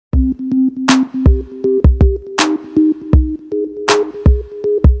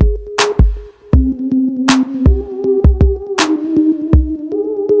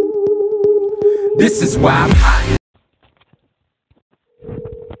why I'm hot.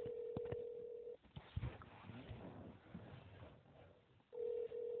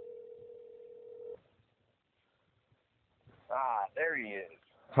 There he is.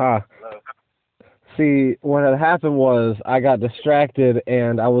 Huh. Hello. See, what had happened was I got distracted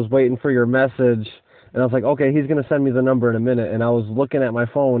and I was waiting for your message, and I was like, okay, he's going to send me the number in a minute, and I was looking at my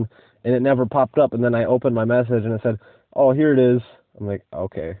phone and it never popped up, and then I opened my message and it said, oh, here it is. I'm like,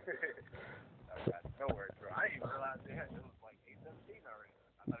 okay. No worries, bro. I didn't even realize it was like 8:17 already.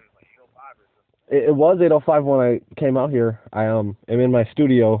 I thought it was like 8:05 or something. It was 8:05 when I came out here. I am in my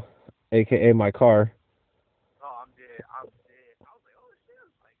studio, aka my car. Oh, I'm dead. I was like, oh shit.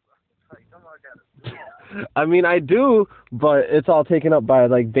 Like someone got it. I mean, I do, but it's all taken up by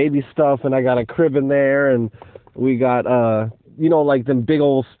like baby stuff, and I got a crib in there, and we got you know, like them big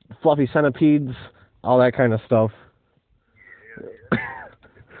old fluffy centipedes, all that kind of stuff. Yeah.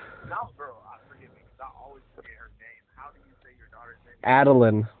 Now, bro, forgive me, because I always forget her name. How do you say your daughter's name?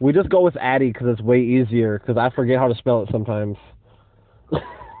 Adeline. We just go with Addie because it's way easier, because I forget how to spell it sometimes.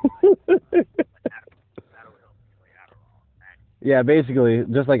 Yeah, basically,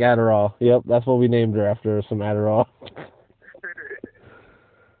 just like Adderall. Yep, that's what we named her after, some Adderall.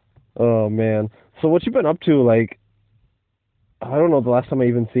 Oh, man. So what you been up to? Like, I don't know the last time I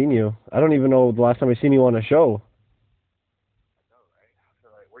even seen you. I don't even know the last time I seen you on a show. I know, right? I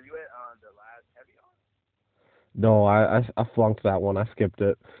feel like, were you at the last Heavy On? No, I flunked that one. I skipped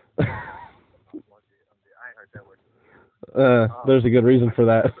it. I ain't heard that word. There's a good reason for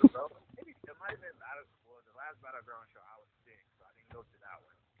that. Maybe it might have been the last Battleground show. I was sick, so I didn't go to that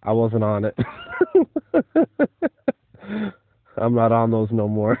one. I wasn't on it. I'm not on those no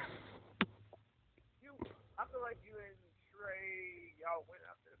more. I feel like you and Trey, y'all went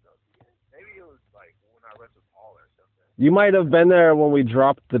out there though. Maybe it was like when I wrestled Paul or something. You might have been there when we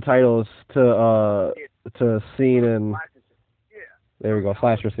dropped the titles to Scene and yeah. There we go,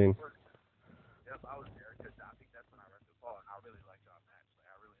 Slasher Scene. Yep, I was there because I think that's when I wrestled Paul, and I really liked y'all match. Like,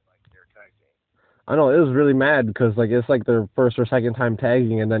 I really liked their tag team. I know, it was really mad because like it's like their first or second time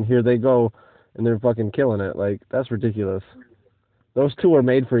tagging, and then here they go and they're fucking killing it. Like, that's ridiculous. Those two are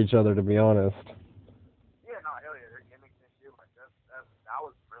made for each other, to be honest. Yeah, no, hell yeah, their gimmicks and shit, like I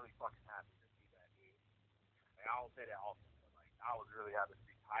was really fucking happy to see that, dude. Like, I don't say that often, but like I was really happy to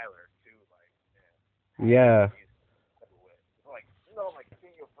see Tyler too. Like, man. Yeah. Like, you know, like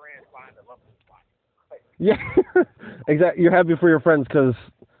seeing your friends find the love of his life. Like, Yeah. Exactly. You're happy for your friends because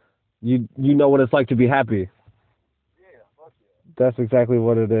you know what it's like to be happy. Yeah, fuck yeah. That's exactly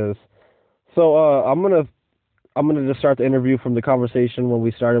what it is. So I'm gonna just start the interview from the conversation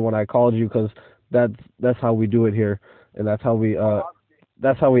when I called you, because that's how we do it here, and that's how we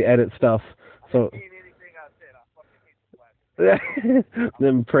edit stuff. So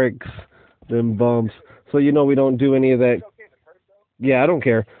them pricks, them bumps. So you know we don't do any of that. Yeah, I don't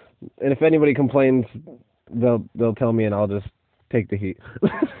care. And if anybody complains, they'll tell me, and I'll just take the heat.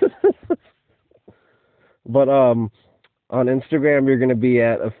 But on Instagram, you're going to be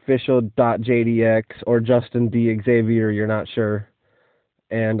at official.jdx or Justin D. Xavier, you're not sure.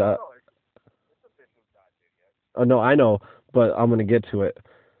 And, oh, no, I know, but I'm going to get to it.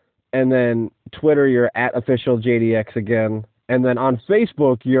 And then Twitter, you're at officialjdx again. And then on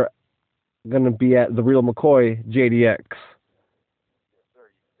Facebook, you're going to be at The Real McCoy JDX.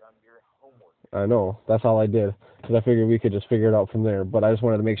 I know, that's all I did, because I figured we could just figure it out from there. But I just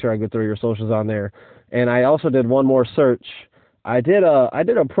wanted to make sure I could throw your socials on there. And I also did one more search. I did a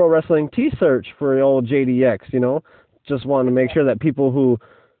pro wrestling T search for the old JDX, you know. Just wanted to make sure that people who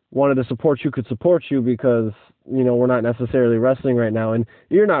wanted to support you could support you, because, you know, we're not necessarily wrestling right now, and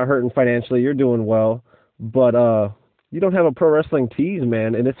you're not hurting financially, you're doing well, but you don't have a pro wrestling tees,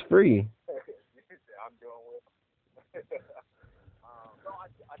 man, and it's free. I'm doing well. No, I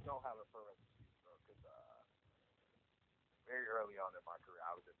don't have a pro wrestling tees, bro, because very early on in my career,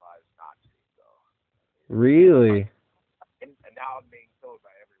 I was advised not to. So. Really? And now I'm being told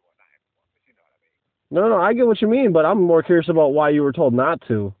by everyone, not everyone, but you know what I mean. No, I get what you mean, but I'm more curious about why you were told not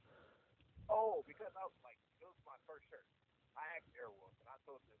to. Oh, because I was like, it was my first shirt. I asked Airwolf, and I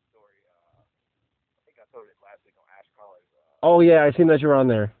told this story. I think I told it last week on Ash Collins. Oh yeah, I seen that you were on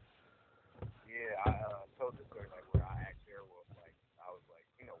there. Yeah, I told this story like where I asked Airwolf, like I was like,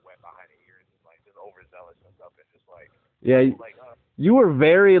 you know, wet behind the ears and like just overzealous and stuff, and just like you were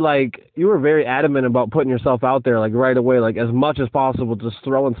very adamant about putting yourself out there, like right away, like as much as possible, just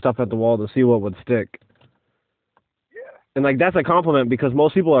throwing stuff at the wall to see what would stick. Yeah. And like that's a compliment, because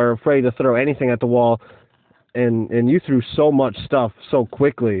most people are afraid to throw anything at the wall, and you threw so much stuff so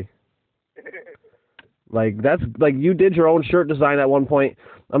quickly. Like, that's, like, you did your own shirt design at one point.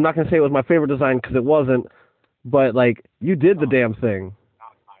 I'm not going to say it was my favorite design because it wasn't, but, like, you did the damn thing.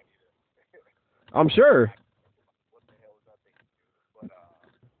 I'm sure. What the hell was I thinking? But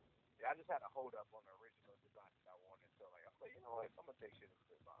yeah, I just had a hold up on the original design that I wanted. So like, I'm like, you know what? I'm gonna take shit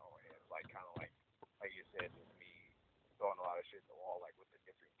into my own hands. Like kind of like you said, just me throwing a lot of shit at the wall, like with the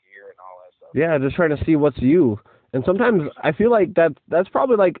different gear and all that stuff. Yeah, just trying to see what's you. And sometimes I feel like that's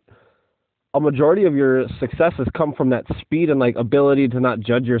probably like a majority of your successes come from that speed and like ability to not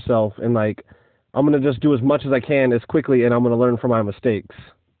judge yourself and like I'm gonna just do as much as I can as quickly and I'm gonna learn from my mistakes.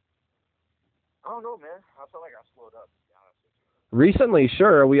 I don't know, man. I feel like I slowed up, to be honest with you. Recently,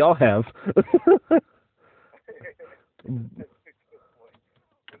 sure, we all have. But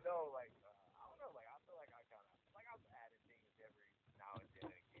no, like I don't know, like I feel like I kind of like I've added things every now and then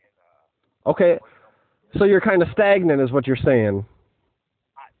again. Okay, so you're kind of stagnant, is what you're saying.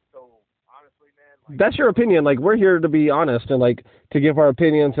 So honestly, man, like, that's your opinion. Like, we're here to be honest and like to give our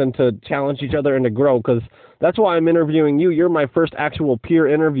opinions and to challenge each other and to grow. Because that's why I'm interviewing you. You're my first actual peer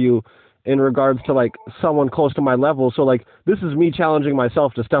interview in regards to like someone close to my level. So like this is me challenging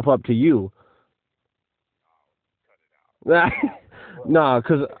myself to step up to you. Nah,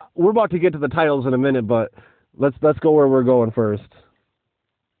 because we're about to get to the titles in a minute, but let's go where we're going first.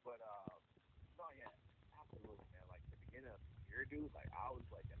 But no, yeah, absolutely, man. Like the beginning of the year, dude, like I was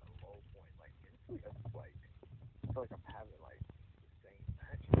like at a low point, like mentally. I was like, I feel like I'm having like the same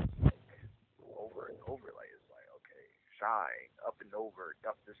matches like over and over. Like it's like, okay, shine up and over,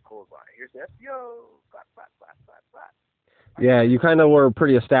 duck this clothesline. Here's the FBO, clap, clap, clap, clap, clap. Yeah, you kind of were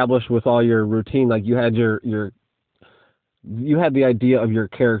pretty established with all your routine. Like you had you had the idea of your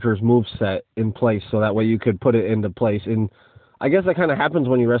character's moveset in place, so that way you could put it into place. And I guess that kind of happens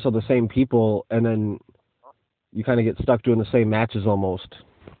when you wrestle the same people, and then you kind of get stuck doing the same matches almost.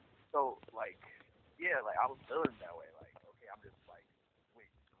 So, like, yeah, like I was feeling that way. Like, okay, I'm just like,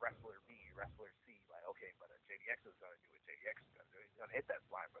 wait, wrestler B, wrestler C. Like, okay, but JDX is gonna do what JDX is gonna do. He's gonna hit that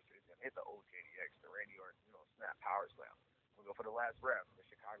slime buster. He's gonna hit the old JDX, the Randy Orton, snap power slam. We'll go for the last rep, the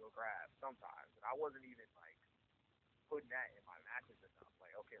Chicago grab sometimes. And I wasn't even like putting that in my matches enough.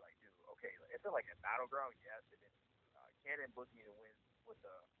 Like, okay, like, dude, okay, like, it's like a battleground, yes, and then Cannon booked me to win with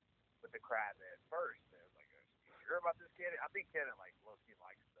the crab at first. And like, you sure about this, Cannon? I think Cannon like low-key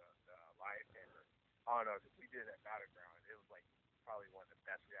likes the Lion Tamer. I don't know, because we did it at battleground. It was like probably one of the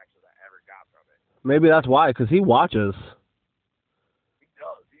best reactions I ever got from it. Maybe that's why, because he watches. He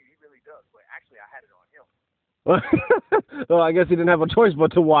does. He really does. But actually, I had it on him. Well, I guess he didn't have a choice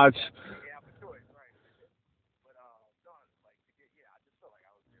but to watch. Yeah, have a choice, right? But no, like yeah, I just felt like I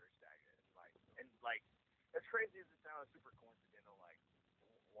was very stagnant. Like, and like as crazy as it sounds, super coincidental. Like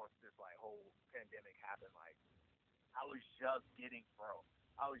once this like whole pandemic happened, like I was just getting pro.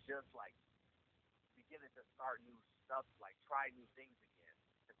 I was just like beginning to start new stuff, like try new things again,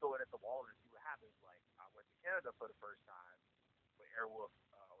 and throw it at the wall and see what happens. Like I went to Canada for the first time with Airwolf.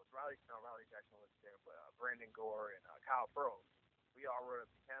 Riley Jackson was there, but Brandon Gore and Kyle Pro. We all rode up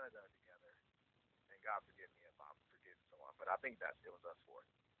to Canada together. And God forgive me if I'm forgetting someone, but I think it was us four.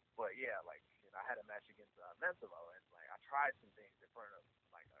 But yeah, like I had a match against Mentolo, and like I tried some things in front of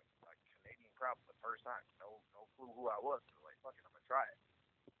like a Canadian crowd for the first time. No clue who I was. So like, fuck it, I'm gonna try it.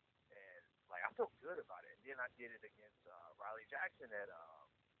 And like I felt good about it. And then I did it against Riley Jackson at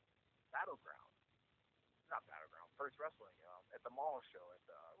Battleground. Not Battleground, First Wrestling at the mall show at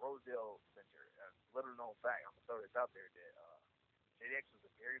the Rosedale Center. Little known fact, I'm gonna throw this out there that JDX was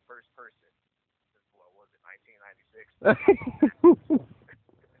the very first person since what was it, 1996,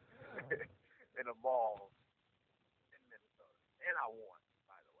 in a mall in Minnesota, and I won,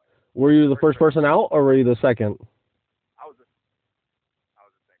 by the way. Were you the first person out, or were you the second? I was the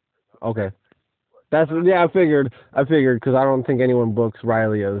second person. Okay. I figured because I don't think anyone books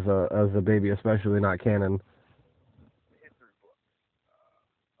Riley as a baby, especially not Cannon. History book.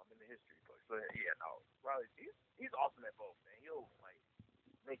 I'm in the history book, but yeah, no, Riley, he's awesome at both, man. He'll like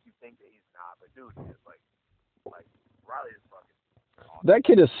make you think that he's not, but dude, he is like Riley is fucking awesome. That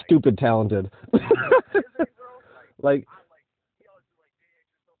kid is stupid talented. Isn't he, bro? Like he always be like,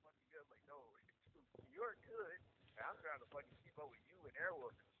 JX is so fucking good. Like, no, you're good. I'm trying to fucking keep up with you and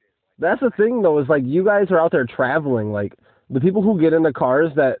Airwolf. That's the thing, though, is like you guys are out there traveling. Like the people who get into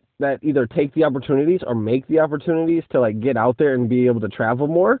cars that either take the opportunities or make the opportunities to like get out there and be able to travel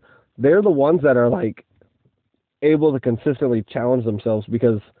more, they're the ones that are like able to consistently challenge themselves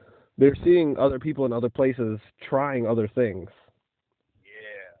because they're seeing other people in other places trying other things.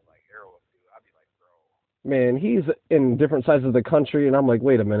 Yeah, like Airwolf, dude. I'd be like, bro. Man, he's in different sides of the country, and I'm like,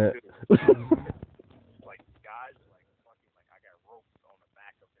 wait a minute.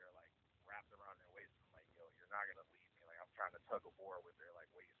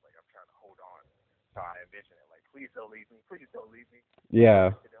 please don't leave me. Please don't leave me. Yeah.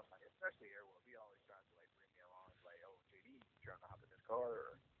 Especially Airwolf. He always tries to like bring me along. It's like, oh, JD, you trying to hop in this car?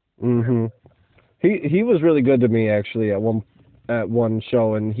 Or Mhm. He was really good to me actually at one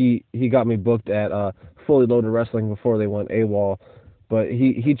show, and he got me booked at Fully Loaded Wrestling before they went AWOL. But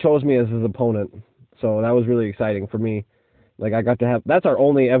he chose me as his opponent, so that was really exciting for me. Like I got to have that's our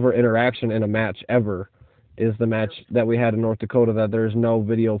only ever interaction in a match ever, is the match that we had in North Dakota that there's no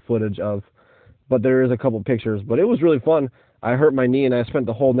video footage of, but there is a couple pictures. But it was really fun. I hurt my knee and I spent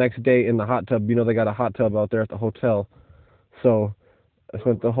the whole next day in the hot tub. You know they got a hot tub out there at the hotel, so I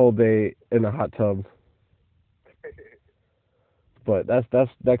spent the whole day in the hot tub. But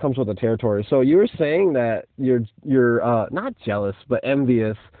that comes with the territory. So you were saying that you're not jealous but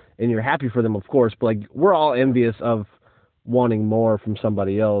envious, and you're happy for them, of course. But like we're all envious of wanting more from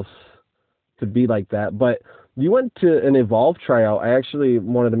somebody else to be like that. But you went to an Evolve tryout. I actually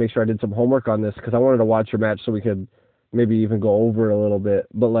wanted to make sure I did some homework on this because I wanted to watch your match so we could maybe even go over it a little bit.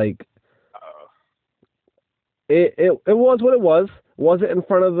 But like, it was what it was. Was it in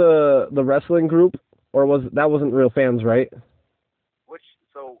front of the wrestling group, or wasn't real fans, right?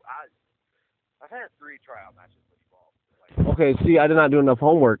 So I've had 3 tryout matches with Evolve. Like, okay, see, I did not do enough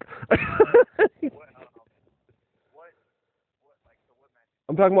homework. what match?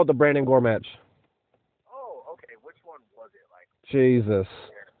 I'm talking about the Brandon Gore match. Oh, okay. Which one was it? Like, Jesus.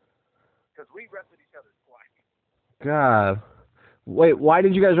 because we wrestled each other twice. God. Wait, why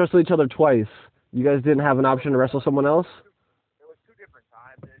did you guys wrestle each other twice? You guys didn't have an option to wrestle someone else? It was 2 different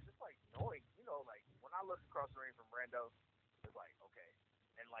times, and it's just like knowing, like when I looked across the ring from Brando, it was like, okay.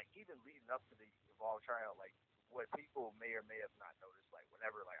 And like even leading up to the Evolve tryout, like what people may or may have not noticed, like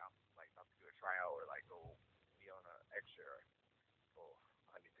whenever like I'm like about to do a tryout or like go be on an extra, oh,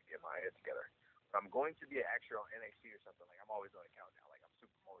 I need to get my head together. If I'm going to be an extra on NXT or something, like I'm always on a countdown, like I'm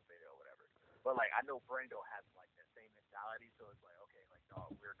super motivated or whatever. But like I know Brando has like that same mentality, so it's like, okay, like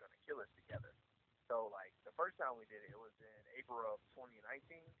dog, we're gonna kill this together. So like the first time we did it, it was in April of 2019,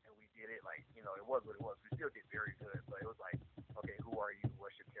 and we did it like it was what it was. We still did very good, but it was like, okay, who are you?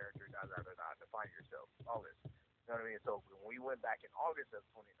 What's your character? Da da da da. Define yourself. All this. You know what I mean? So when we went back in August of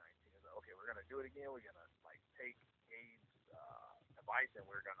 2019, it was like, okay, we're gonna do it again. We're gonna like take Gabe's advice and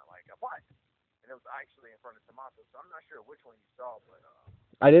we're gonna like apply it. And it was actually in front of Tommaso. So I'm not sure which one you saw, but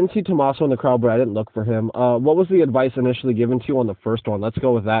I didn't see Tommaso in the crowd, but I didn't look for him. What was the advice initially given to you on the first one? Let's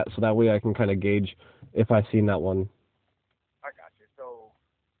go with that, so that way I can kind of gauge if I've seen that one. I got you. So,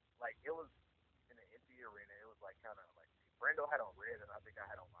 like, it was in an empty arena. It was like kind of like Brando had on red, and I think I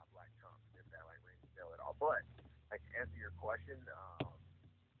had on my black trunks. If that like rings a bell at all. But like to answer your question,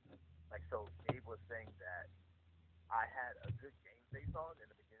 like so Gabe was saying that I had a good game face on in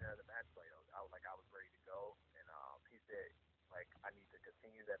the beginning of the match. Like I was ready to go, and he said like I need to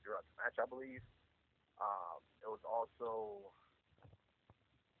continue that throughout the match. I believe. It was also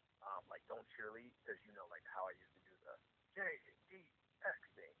like don't cheerlead because like how I used to do the JDX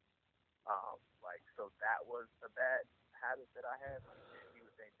thing. Like so that was a bad habit that I had, and he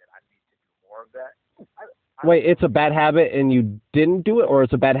was saying that I need to do more of that. Wait, it's a bad habit and you didn't do it, or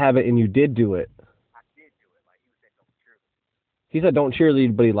it's a bad habit and you did do it? I did do it. Like he was saying don't cheerlead. He said don't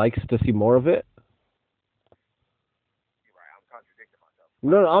cheerlead, but he likes to see more of it. You're right. I'm contradicting myself.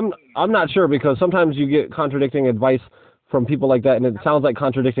 No, I'm not sure, because sometimes you get contradicting advice from people like that, and it sounds like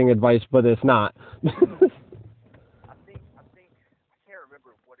contradicting advice, but it's not. I think I can't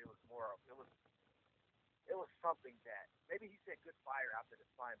remember what it was more of. It was something that maybe he said good fire after the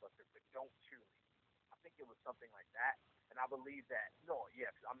spine buster, but don't cheerlead. I think it was something like that, and I believe that. No,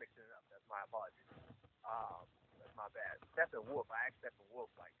 yes, I'm mixing it up. That's my apologies. That's my bad. Steppenwolf. I asked Steppenwolf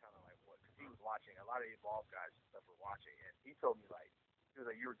like kind of like what, because he was watching. A lot of the Evolve guys and stuff were watching, and he told me like he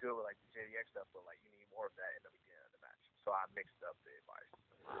was like you were good with like the JDX stuff, but like you need more of that in the beginning of the match. So I mixed up the advice.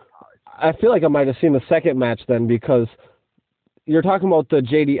 I feel like I might have seen the second match then, because you're talking about the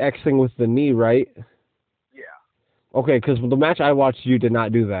JDX thing with the knee, right? Yeah. Okay, because the match I watched, you did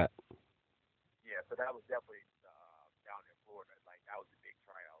not do that. Yeah, so that was definitely down in Florida. Like that was a big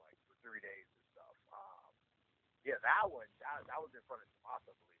tryout, like for 3 days and stuff. Yeah, that one that was in front of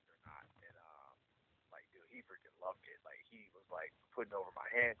Tommaso, believe it or not, and like dude, he freaking loved it. Like he was like putting over my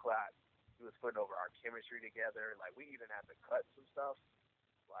hand clap. He was putting over our chemistry together. Like we even had to cut some stuff.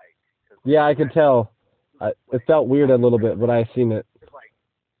 Like yeah, I could tell. It felt weird a little bit, but I seen it. Because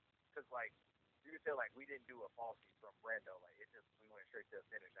like you could tell like we didn't do a falsie from Brando. Like it just we went straight to the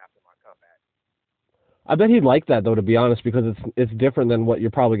finish after my comeback. I bet he'd like that though, to be honest, because it's different than what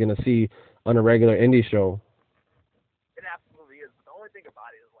you're probably gonna see on a regular indie show. It absolutely is. But the only thing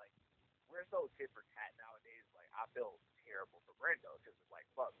about it is like we're so tit for tat nowadays. Like I feel terrible for Brando because it's like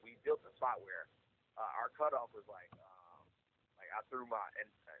fuck, we built a spot where our cutoff was like I threw my,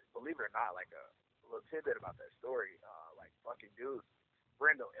 and believe it or not, like a little tidbit about that story, like fucking dude,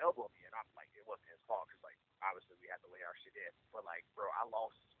 Brendo elbowed me, and I'm like, it wasn't his fault, because like obviously we had to lay our shit in, but like, bro, I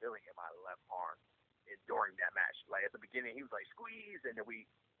lost feeling in my left arm during that match. Like at the beginning, he was like squeeze, and then we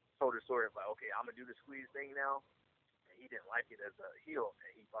told the story of like, okay, I'm gonna do the squeeze thing now, and he didn't like it as a heel,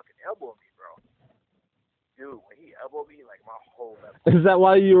 and he fucking elbowed me, bro. Dude, when he elbowed me, like my whole left arm. Is that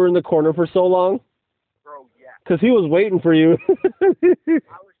why you were in the corner for so long? Bro, yeah. Because he was waiting for you.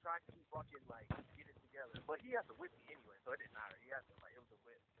 I was trying to fucking like get it together, but he had to whip me anyway, so it didn't matter. He had to like, it was a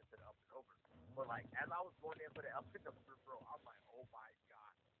whip instead of up and over. But like as I was going in for the up and over, bro, I'm like, oh my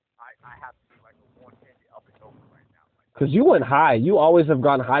god, I have to be like a 110 up and over right now. Because you went high. You always have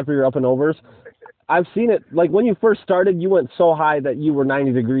gone high for your up and overs. I've seen it. Like when you first started, you went so high that you were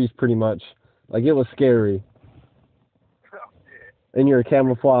 90 degrees pretty much. Like it was scary. Oh, yeah. In your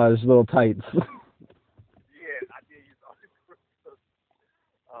camouflage little tights. Yeah, I did use all this.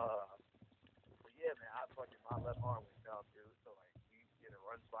 But yeah, man, my left arm was numb, dude. So like, we did a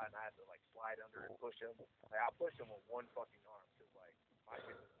run spot, and I had to like slide under and push him. Like I pushed him with one fucking arm, cause like my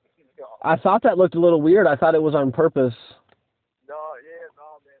shit was. I thought that looked a little weird. I thought it was on purpose. No, man.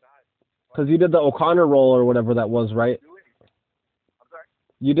 Because you did the O'Connor roll or whatever that was, right? I'm sorry?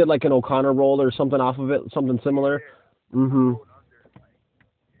 You did like an O'Connor roll or something off of it, something similar? Yeah. Mm-hmm.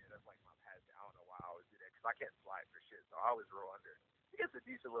 That's like my past. I don't know why I always do that, because I can't slide for shit, so I always roll under. It gets a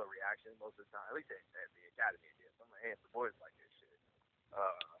decent little reaction most of the time. At least at the academy it did. Some of the boys like this shit.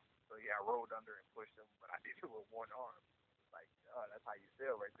 So yeah, I rolled under and pushed him, but I did it with one arm. Like, that's how you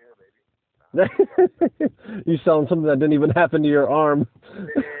feel right there, baby. You selling something that didn't even happen to your arm.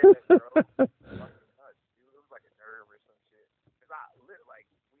 Yeah, bro. It was like a nerve or some shit. Cause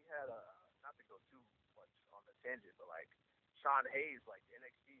we had not to go too much on the tangent, but like Sean Hayes, like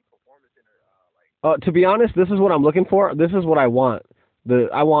NXT Performance Center, to be honest, this is what I'm looking for. This is what I want.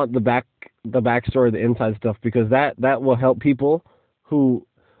 I want the backstory, the inside stuff, because that will help people who,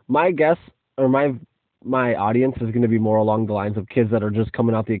 my guess or my audience is going to be more along the lines of kids that are just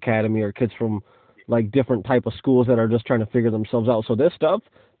coming out the academy, or kids from like different type of schools that are just trying to figure themselves out. So this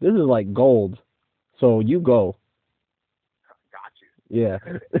is like gold. So you go. Got you. Yeah.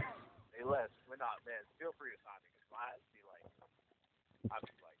 Hey Les, we're not, man. Feel free to sign me, because I be like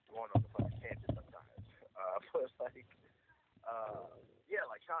going on the fucking tangent sometimes. But like, yeah,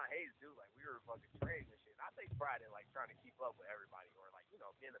 like Sean Hayes, dude. Like we were fucking training and shit. And I take pride in like trying to keep up with everybody, or like, you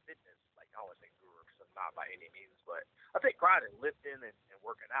know, being a fitness. Like I always say guru, so not by any means, but I take pride in lifting and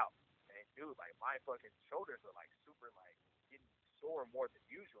working out. And dude, like my fucking shoulders are like super like getting sore more than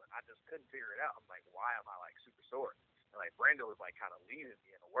usual, and I just couldn't figure it out. I'm like, why am I like super sore? And like Brendo was like kind of leading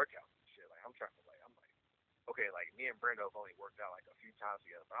me in the workout and shit. Like I'm like, okay, like me and Brendo have only worked out like a few times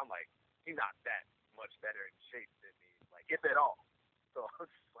together, but I'm like, he's not that much better in shape than me, like if at all. So I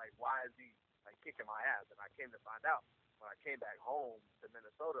was just like, why is he like kicking my ass? And I came to find out when I came back home to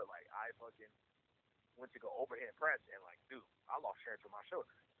Minnesota, like I fucking went to go overhead press, and like, dude, I lost strength from my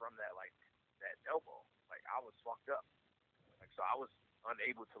shoulder from that elbow. Like I was fucked up. Like so I was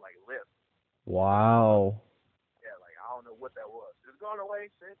unable to like lift. Wow. Yeah, like I don't know what that was. It's gone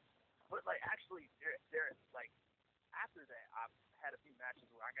away since. But like actually, there like after that, I've had a few matches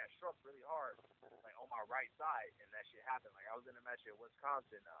where I got struck really hard, like on my right side, and that shit happened. Like I was in a match in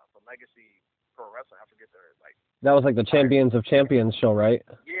Wisconsin for Legacy Pro Wrestling. I forget their like. That was like the Champions of Champions show, right?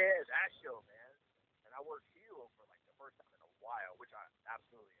 Yeah, it's that show, man. And I worked heel for like the first time in a while, which I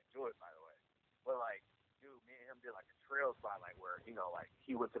absolutely enjoyed, by the way. But like, dude, me and him did like a trail spot, like where, you know, like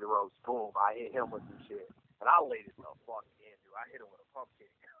he went to the ropes, boom, I hit him with some shit, and I laid it the fuck in, dude. I hit him with a pump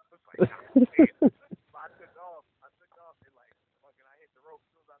kick. Like, I took off, and like fucking I hit the rope. As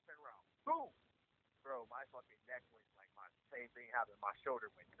soon as I turned around, boom, bro, my fucking neck went like my same thing happened. My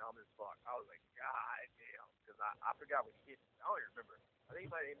shoulder went numb as fuck. I was like, god damn, because I forgot what he hit me. I don't even remember. I think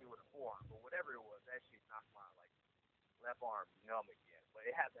he might have hit me with a forearm, but whatever it was, that shit knocked my like left arm numb again. But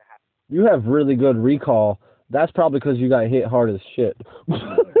it hasn't happened. You have really good recall. That's probably because you got hit hard as shit.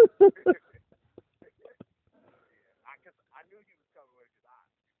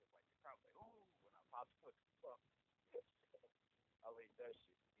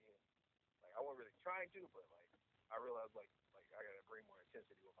 Trying to, but like I realized like I gotta bring more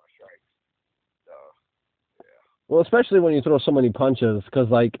intensity with my strikes. So yeah. Well, especially when you throw so many punches, because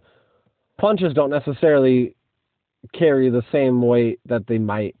like punches don't necessarily carry the same weight that they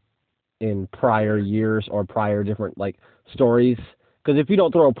might in prior years or prior different like stories. Because if you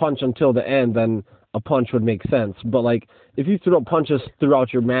don't throw a punch until the end, then a punch would make sense. But like if you throw punches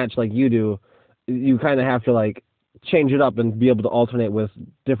throughout your match like you do, you kind of have to like change it up and be able to alternate with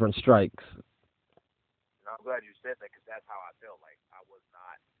different strikes. I'm glad you said that because that's how I felt. Like I was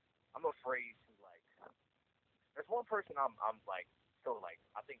not. I'm afraid to like. There's one person I'm like so like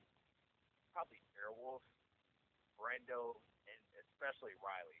I think probably Airwolf, Brendo, and especially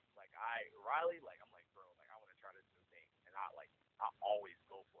Riley. Like Riley, like I'm like bro, like I want to try this new thing, and I always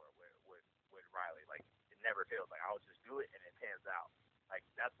go for it with Riley. Like it never fails. Like I'll just do it and it pans out. Like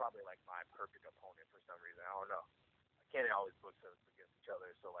that's probably like my perfect opponent for some reason. I don't know. Kenny always books us against each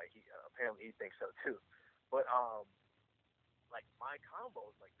other, so like he apparently he thinks so too. But like my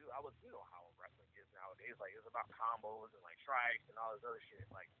combos, like dude, I was how wrestling is nowadays. Like it's about combos and like strikes and all this other shit.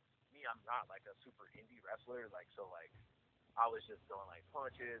 Like me, I'm not like a super indie wrestler. Like so like I was just doing like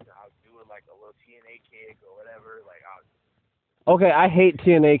punches and I was doing like a little TNA kick or whatever. Like I was. Okay, I hate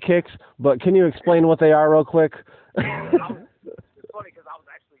TNA kicks, but can you explain what they are real quick? It's funny because I was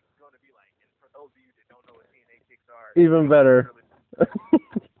actually going to be like, and for those of you that don't know what TNA kicks are, even better.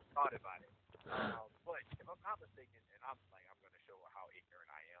 Thought about it. But if I'm not mistaken, and I'm going to show how ignorant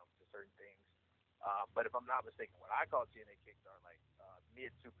I am to certain things. But if I'm not mistaken, what I call TNA kicks are like mid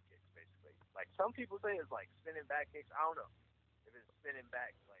super kicks, basically. Like some people say it's like spinning back kicks. I don't know if it's spinning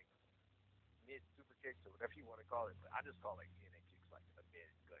back like mid super kicks or whatever you want to call it. But I just call like TNA kicks like a mid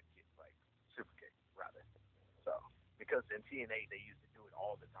gut kick, like super kick rather. So because in TNA they used to do it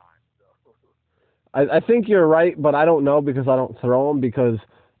all the time. So. I think you're right, but I don't know because I don't throw them because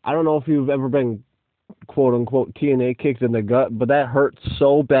I don't know if you've ever been quote unquote TNA kicked in the gut, but that hurts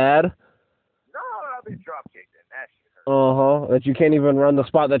so bad. No, I've been drop kicked and that shit hurts. That you can't even run the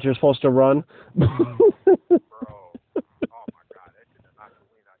spot that you're supposed to run. Bro, oh my god, that shit is not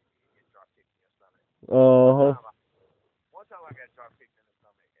clean out you get drop kicked in your stomach. One time I got drop kicked in the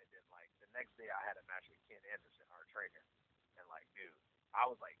stomach, and then like the next day I had a match with Ken Anderson, our trainer, and like dude, I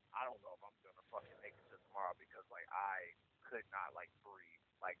was like, I don't know if I'm gonna fucking make it to tomorrow because like I could not like breathe.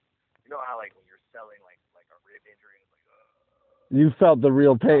 Like you know how like when you're selling like a rib injury, it's like you felt the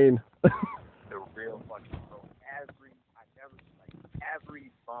real pain. The real fucking bro.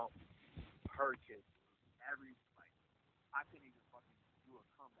 Every bump hurted. Every like I couldn't even fucking do a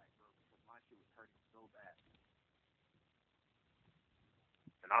comeback, bro, because my shit was hurting so bad.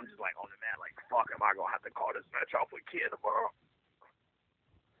 And I'm just like on the mat, like, fuck, am I gonna have to call this match off with Ken tomorrow?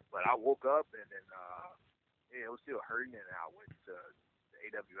 But I woke up and then yeah, it was still hurting, and I went to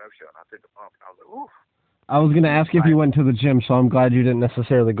the AWF show and I took a bump and I was like, oof. I was gonna ask if you went to the gym, so I'm glad you didn't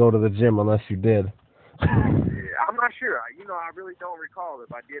necessarily go to the gym unless you did. Yeah, I'm not sure. I really don't recall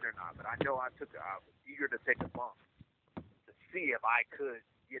if I did or not, but I know I was eager to take a bump to see if I could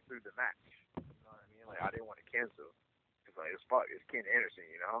get through the match. You know what I mean? Like I didn't want to cancel because like it's Ken Anderson,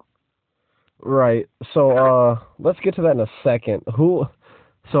 you know. Right. So let's get to that in a second.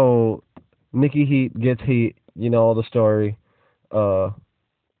 So Nikki Heat gets heat. You know the story. The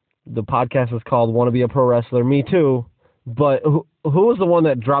podcast is called "Want to Be a Pro Wrestler." Me too. But who was the one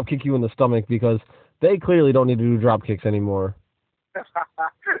that drop kicked you in the stomach? Because they clearly don't need to do drop kicks anymore. No,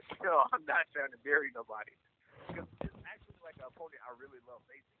 I'm not trying to bury nobody. Because it's actually like an opponent I really love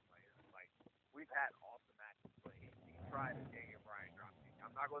facing. Like we've had awesome matches, but he tried to Daniel Bryan drop kick.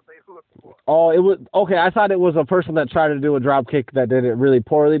 I'm not gonna say who it was. Oh, it was okay. I thought it was a person that tried to do a drop kick that did it really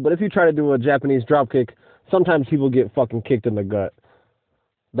poorly. But if you try to do a Japanese drop kick, sometimes people get fucking kicked in the gut.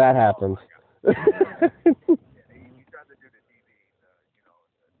 That happens. Oh he tried to do the DB, the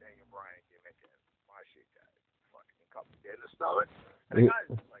Daniel Bryan gimmick, and my shit got fucking caught me dead in the stomach. And the guy's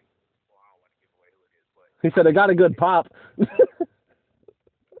just like, well, I don't want to give away who it is, but he said it got a good pop. Nah, that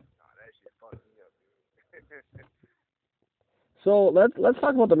shit fucked me up, dude. So let's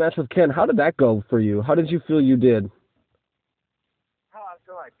talk about the match with Ken. How did that go for you? How did you feel you did? How I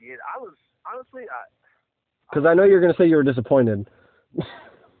feel I did? I was honestly, because I know you're gonna say you were disappointed.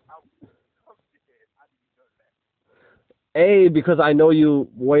 A, because I know you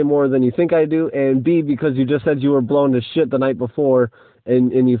way more than you think I do, and B, because you just said you were blown to shit the night before,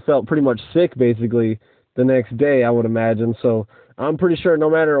 and you felt pretty much sick, basically, the next day, I would imagine. So I'm pretty sure no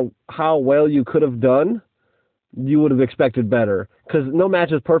matter how well you could have done, you would have expected better. Because no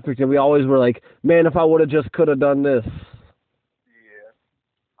match is perfect, and we always were like, man, if I would have just could have done this. Yeah.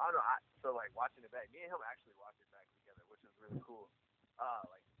 I don't know. So, like, watching it back, me and him actually watched it back together, which was really cool.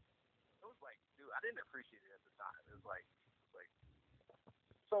 Like, it was like, dude, I didn't appreciate it at the time. It was like,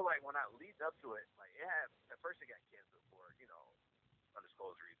 so, like, when I lead up to it, like, at first it got canceled for,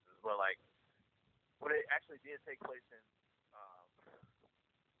 undisclosed reasons. But, like, when it actually did take place in,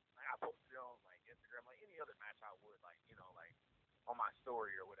 like, I posted it on, like, Instagram, like any other match I would, like, like, on my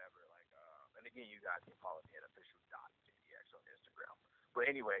story or whatever. Like, and again, you guys can follow me at official.JDX on Instagram. But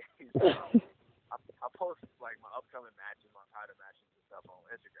anyway, I post, like, my upcoming matches, my title matches and stuff on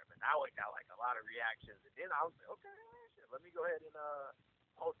Instagram, and now it got like a lot of reactions. And then I was like, okay, shit, let me go ahead and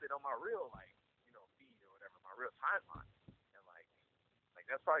post it on my real feed or whatever, my real timeline. And like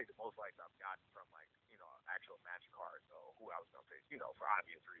that's probably the most likes I've gotten from like actual match cards or who I was gonna face, for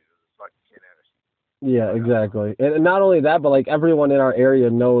obvious reasons. It's fucking Ken Anderson. Yeah, exactly. And not only that, but like everyone in our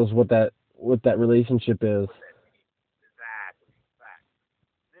area knows what that relationship is. Exactly. Fact.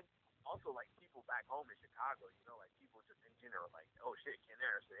 Then also like people back home in Chicago, like people just in general, like, oh shit, Ken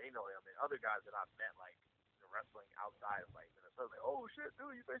Anderson, they know him, and other guys that I've met like wrestling outside of like Minnesota, like, oh shit,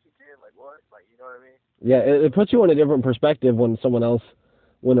 dude, you facing Ken, like what? Like, you know what I mean? Yeah, it puts you in a different perspective when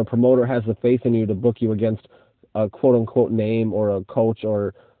when a promoter has the faith in you to book you against a quote unquote name or a coach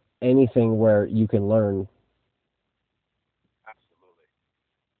or anything where you can learn. Absolutely.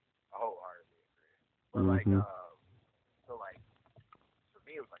 I wholeheartedly agree. But so like for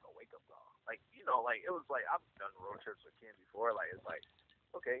me it was like a wake up call. Like, like it was like I've done road trips with Ken before, like it's like,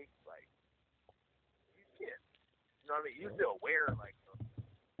 okay, like he's Ken. You know what I mean? You're still aware like of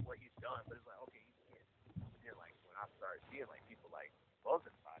what he's done, but it's like, okay, he's Ken. And then like when I started seeing like people like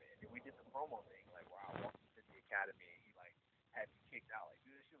buzzing about it, and then we did the promo thing, like where I walked into the academy and he like had me kicked out. Like,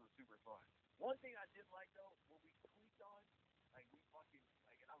 dude, this shit was super fun. One thing I did like though, what we tweaked on, like we fucking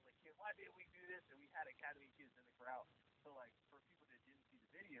like, and I was like, kid, why didn't we do this? And we had academy kids in the crowd. So like for people that didn't see the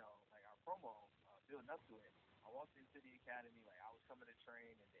video, like our promo building up to it, I walked into the academy like I was coming to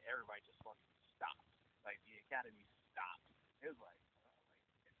train, and then everybody just fucking stopped. Like the academy stopped. It was like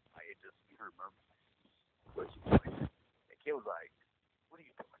it just you remember what you doing. And kid was like, what are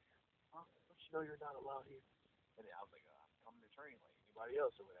you doing here? Huh? Don't you know you're not allowed here? And then I was like, I'm coming to train like anybody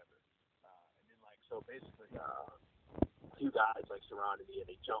else or whatever. And then like so basically, a few guys like surrounded me and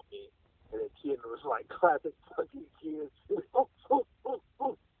they jumped me, and then Kid was like classic fucking Kid. Oh, oh, oh,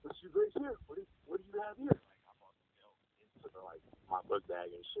 oh! What you bring here? What do you have here? Like I'm on into like my book bag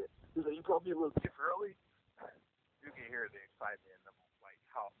and shit. He's like, you brought me a little gift early. You can hear the excitement and like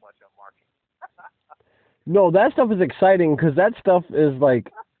how much I'm marking. No, that stuff is exciting because that stuff is like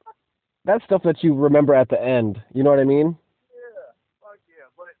that's stuff that you remember at the end. You know what I mean? Yeah, fuck yeah.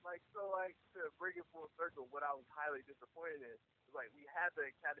 But like so like to bring it full circle, what I was highly disappointed in was like we had the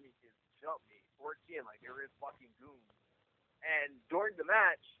academy kids jump me 14 like they were in fucking goons. And during the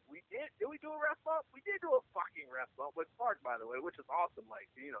match, we did we do a ref bump? We did do a fucking ref bump with Clark, by the way, which is awesome. Like,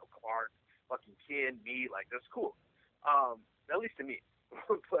 Clark, fucking Ken, me, like that's cool. At least to me.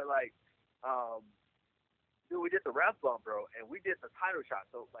 But like, dude, we did the ref bump, bro, and we did the title shot.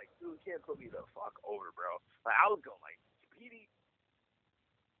 So like, dude, Ken put me the fuck over, bro. Like I was going like, Petey.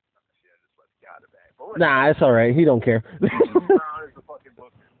 Shit, I just let the guy out of the bag. Nah, it's all right. He don't care. Brown is the fucking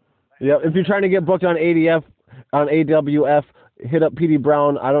booker. Yeah, if you're trying to get booked on ADF, on AWF, hit up PD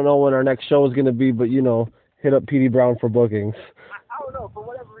Brown. I don't know when our next show is going to be, but hit up PD Brown for bookings. I don't know. For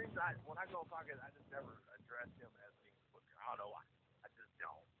whatever reason, when I go on podcast, I just never address him as being a booker. I don't know why. I just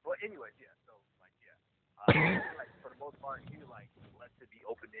don't. But anyways, yeah. So like, yeah. Like for the most part, he like lets it be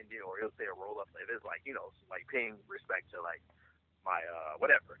open ended, or he'll say a roll up. It is like like paying respect to like my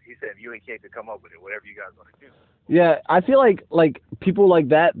whatever. He said, if you and Ken could come up with it, whatever you guys want to do. Yeah, I feel like people like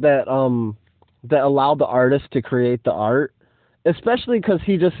that allow the artist to create the art, especially because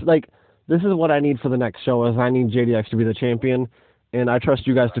he just like, this is what I need for the next show is I need JDX to be the champion, and I trust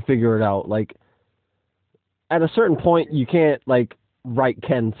you guys to figure it out. Like, at a certain point, you can't like write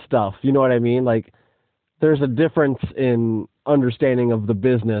Ken's stuff. You know what I mean? Like, there's a difference in understanding of the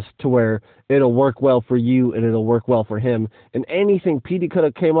business to where it'll work well for you and it'll work well for him. And anything Petey could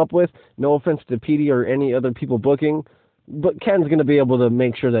have came up with, no offense to Petey or any other people booking, but Ken's going to be able to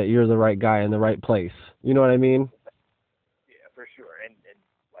make sure that you're the right guy in the right place. You know what I mean? Yeah, for sure. And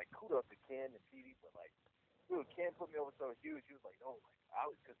like kudos to Ken and Petey, but like, dude, Ken put me over so huge. He was like, no, like I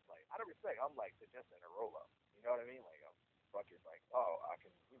was just like, out of respect, I'm like suggesting a roll up. You know what I mean? Like I'm fucking like, oh, I can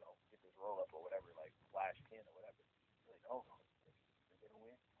get this roll up or whatever, like flash Ken or whatever. Like, oh, you're gonna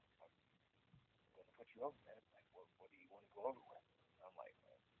win. I'm gonna put you over, man. Like, what do you want to go over with? I'm like,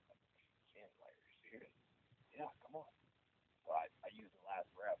 Ken, like, are you serious? Yeah, come on. So I used the last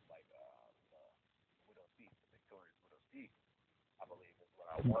rep, like Widow Seat, the Victorious Widow Seat, I believe is what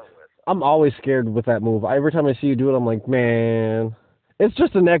I won with. I'm always scared with that move. Every time I see you do it, I'm like, man, it's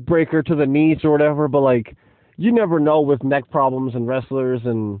just a neck breaker to the knees or whatever, but like, you never know with neck problems and wrestlers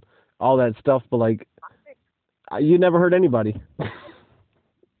and all that stuff, but like, you never hurt anybody. I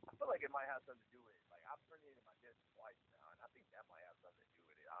feel like it might have something to do with it. Like, I've herniated my disc twice now, and I think that might have something to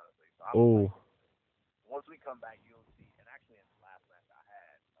do with it, honestly. So I was like, once we come back, you'll see. And actually, in the last match I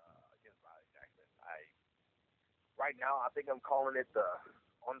had against Riley Jackson, right now I think I'm calling it the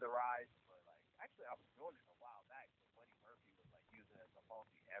on the rise. But like, actually, I was doing it a while back when Buddy Murphy was like using it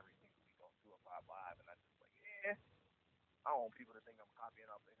Top Live, and I just like, yeah, I don't want people to think I'm copying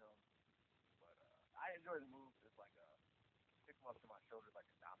off of him, but I enjoy the moves. It's like stick them up to my shoulders like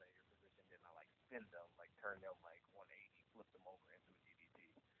a dominator position, then I like spin them, like turn them like 180, flip them over into a DDT.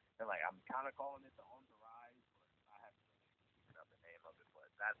 And like I'm kind of calling it the On the Rise, but I haven't really figured out the name of it. But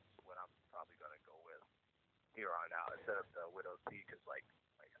that's what I'm probably gonna go with here on out instead of the Widow T, because like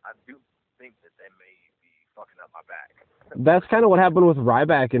I do think that they may be fucking up my back. That's kind of what happened with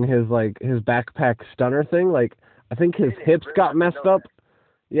Ryback and his backpack stunner thing. Like I think his hips got messed up.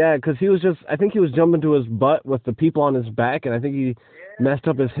 Yeah, because I think he was jumping to his butt with the people on his back, and I think he messed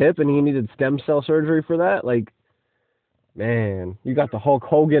up his hip, and he needed stem cell surgery for that. Like, man, you got the Hulk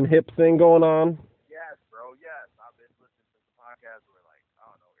Hogan hip thing going on. Yes, bro, yes. I've been listening to some podcasts where, like,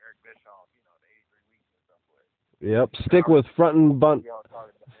 I don't know, Eric Bischoff, the 83 weeks and stuff with. Yep, stick with front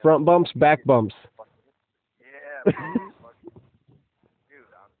bumps, back bumps. Yeah, dude,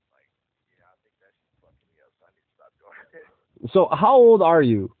 I'm like, I think that shit's fucking me up, so I need to stop doing it. So how old are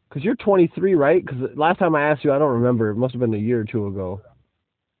you? Because you're 23, right? Because last time I asked you, I don't remember. It must have been a year or two ago.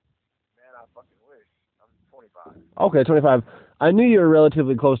 Man, I fucking wish. I'm 25. Okay, 25. I knew you were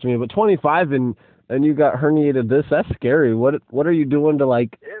relatively close to me, but 25 and you got herniated disc, that's scary. What are you doing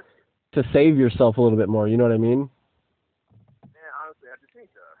to save yourself a little bit more? You know what I mean? Man, honestly, I just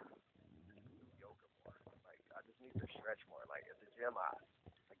need to do yoga more. Like, I just need to stretch more. Like, at the gym, I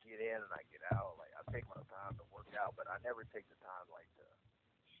get in and I get out. Like, I take my time to work out, but I never take the time, like, to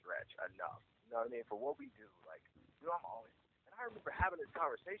stretch enough. You know what I mean? For what we do, like, I'm always, and I remember having this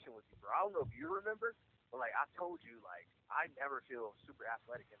conversation with you, bro. I don't know if you remember, but, like, I told you, like, I never feel super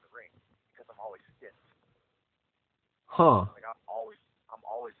athletic in the ring because I'm always stiff. Huh. Like, I'm always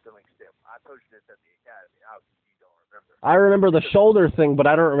feeling stiff. I told you this at the academy. Obviously, you don't remember. I remember the shoulder thing, but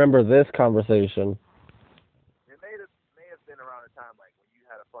I don't remember this conversation. It may have been around the time, like, when you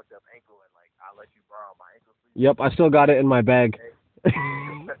had a fucked up ankle and, like, I let you borrow my ankle sleeve. Yep, I still got it in my bag.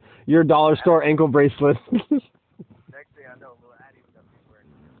 Your dollar store ankle bracelet. Next thing I know, little Addie's gonna be wearing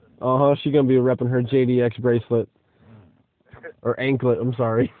it. She's gonna be repping her JDX bracelet. Or anklet, I'm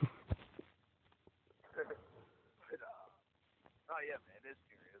sorry. But, oh yeah, man, it's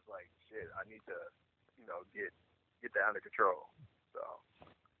serious. Like, shit, I need to, get that under control. So,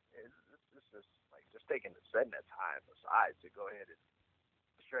 it's just, like, just setting that time aside to go ahead and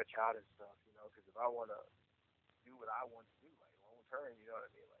stretch out and stuff, because if I want to do what I want to do, like, long term, you know what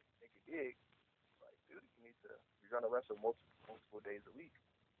I mean, like, make it big, like, dude, you're going to wrestle multiple days a week.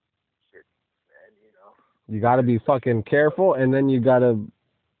 Shit, man, You got to be fucking careful, and then you got to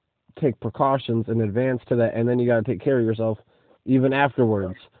take precautions in advance to that, and then you got to take care of yourself even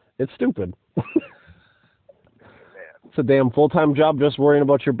afterwards. It's stupid. It's a damn full-time job just worrying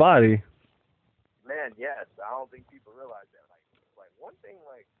about your body. Man, yes. I don't think people realize that. Like one thing,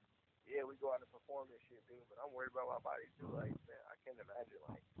 like, yeah, we go out and perform this shit, dude, but I'm worried about my body, too. Like, man, I can't imagine,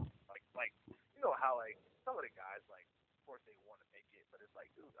 like, you know how, like, some of the guys, like, of course they want to make it, but it's like,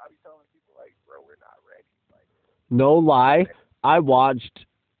 dude, I be telling people, like, bro, we're not ready. Like, no lie, I watched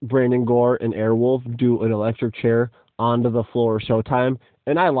Brandon Gore and Airwolf do an electric chair onto the floor Showtime,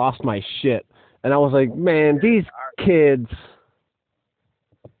 and I lost my shit. And I was like, man, these kids.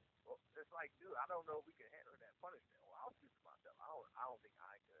 Well, it's like, dude, I don't know if we can handle that punishment. Well, I'll speak for myself. I don't think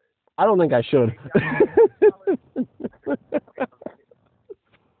I could. I don't think I should.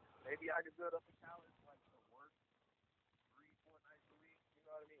 Maybe I could build up a challenge, like, to work 3-4 nights a week, you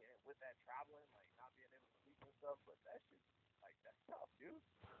know what I mean? And with that traveling, like, not being able to sleep and stuff, but that shit, like, that's tough, dude.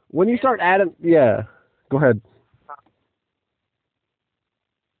 When you start adding, yeah, go ahead.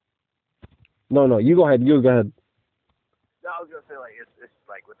 No, you go ahead. You go ahead. No, I was gonna say, like, it's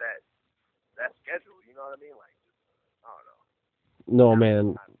like with that schedule, you know what I mean? Like, I don't know. No,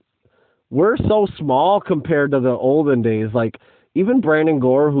 man, we're so small compared to the olden days. Like, even Brandon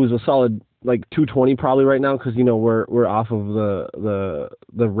Gore, who's a solid like 220 probably right now, because we're off of the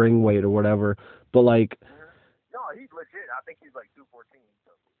ring weight or whatever. But like, no, he's legit. I think he's like 214.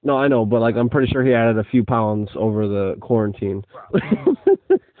 So. No, I know, but like I'm pretty sure he added a few pounds over the quarantine.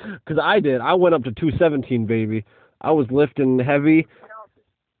 Because I did. I went up to 217, baby. I was lifting heavy.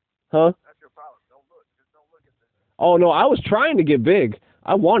 Huh? That's your problem. Just don't look at this. Oh, no, I was trying to get big.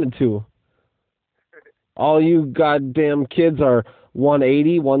 I wanted to. All you goddamn kids are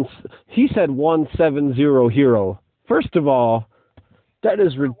 180. He said 170 hero. First of all, that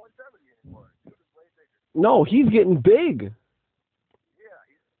is... No, he's getting big.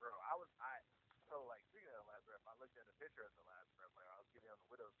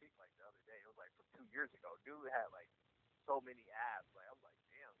 Years ago, dude had like so many abs. Like, I was like,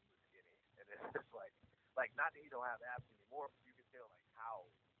 damn, he was skinny. And it's just like not that he don't have abs anymore, but you can tell like how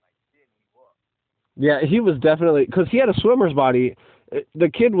like thin he was. Yeah, he was definitely, because he had a swimmer's body. The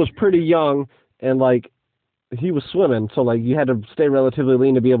kid was pretty young, and, like, he was swimming, so, like, you had to stay relatively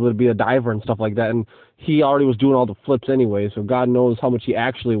lean to be able to be a diver and stuff like that, and he already was doing all the flips anyway, so God knows how much he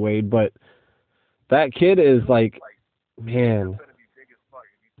actually weighed, but that kid is, like, man,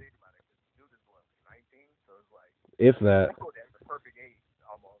 if that.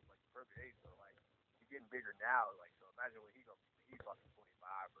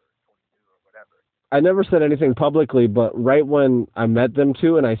 I never said anything publicly, but right when I met them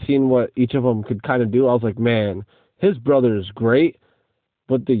two and I seen what each of them could kind of do, I was like, man, his brother is great,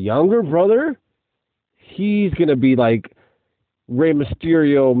 but the younger brother, he's going to be like Rey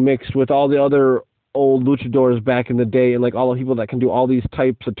Mysterio mixed with all the other old luchadors back in the day and like all the people that can do all these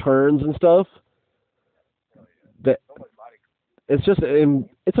types of turns and stuff. That it's just,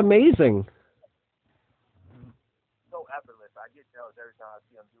 it's amazing.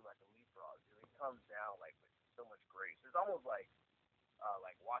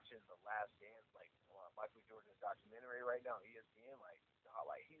 Watching The Last Dance, like Michael Jordan's documentary right now, ESPN, like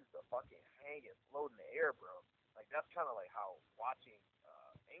he's the fucking hanging, floating in the air, bro. Like that's kind of like how watching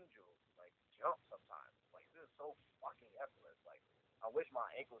Angel like jump sometimes. Like this is so fucking effortless. Like I wish my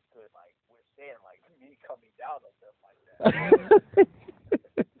ankles could like withstand like me coming down on them like that.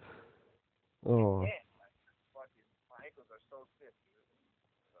 Oh. Yeah, like, fucking my ankles are so stiff, dude.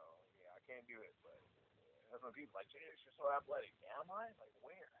 So yeah, I can't do it, but. That's when people like, you're so athletic. Am I? Like,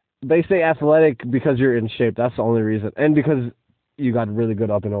 where? They say athletic because you're in shape. That's the only reason. And because you got really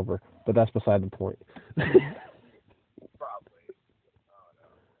good up and over. But that's beside the point. Probably.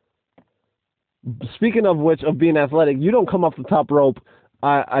 Speaking of which, of being athletic, you don't come off the top rope.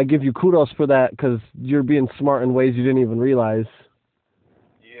 I give you kudos for that because you're being smart in ways you didn't even realize.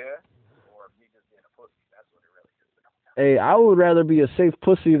 Yeah. Or me just being a pussy. That's what it really is. Hey, I would rather be a safe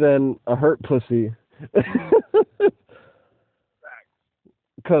pussy than a hurt pussy.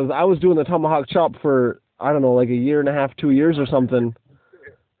 Because I was doing the tomahawk chop for, I don't know, like a year and a half, 2 years or something.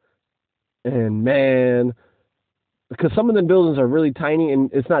 And man, because some of the buildings are really tiny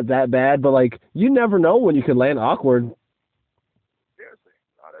and it's not that bad, but like you never know when you could land awkward. Seriously,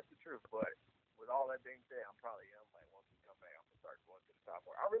 no, that's the truth. But with all that being said, I'm probably like once we come back, I'm gonna start going to the top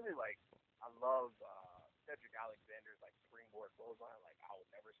floor. I love Cedric Alexander's like springboard clothesline. Like I would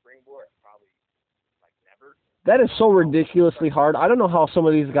never springboard, probably like never. That is so ridiculously hard. I don't know how some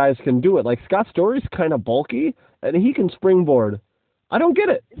of these guys can do it. Like Scott Story's kind of bulky, and he can springboard. I don't get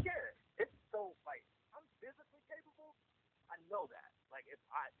it. Yeah, it's so like I'm physically capable. I know that. Like if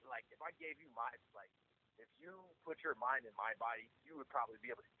I gave you my if you put your mind in my body, you would probably be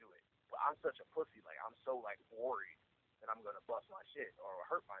able to do it. But I'm such a pussy. Like I'm so like worried that I'm gonna bust my shit or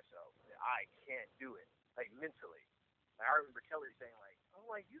hurt myself that I can't do it. Like mentally. Like I remember Kelly saying like. I'm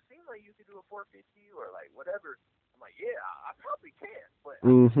like, you seem like you could do a 450 or like whatever. I'm like, yeah, I probably can, but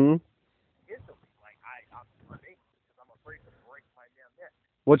instantly, like I'm unable because I'm afraid to break my damn neck.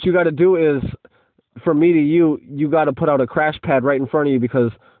 What you got to do is, from me to you, you got to put out a crash pad right in front of you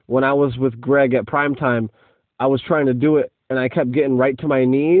because when I was with Greg at Primetime, I was trying to do it and I kept getting right to my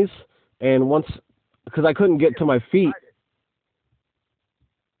knees, and because I couldn't get to my feet.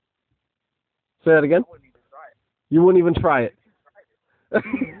 Say that again? You wouldn't even try it.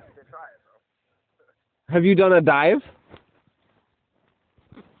 Have you done a dive?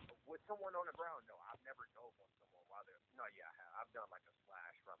 With someone on the ground, no. I've never dove on someone while they're. No, yeah, I've done like a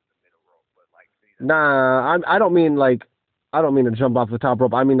splash from the middle rope, but like. Nah, I don't mean to jump off the top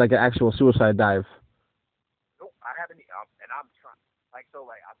rope. I mean like an actual suicide dive. Nope, I haven't. And I'm trying. I feel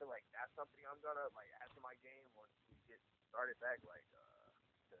like that's something I'm gonna after my game once we get started back,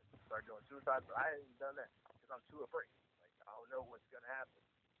 to start doing suicide. But I haven't done that because I'm too afraid. I don't know what's gonna happen,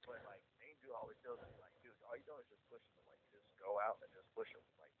 but Angel always tells me dude, all you do is just push them, just go out and just push them,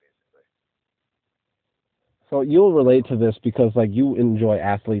 basically. So you'll relate to this because you enjoy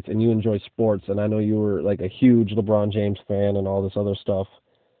athletes and you enjoy sports, and I know you were a huge LeBron James fan and all this other stuff.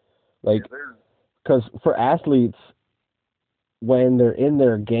 Because for athletes, when they're in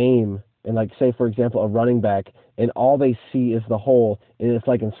their game and say for example a running back, and all they see is the hole, and it's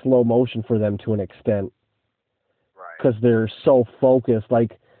in slow motion for them to an extent. Because they're so focused.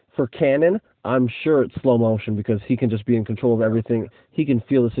 For Cannon, I'm sure it's slow motion because he can just be in control of everything. He can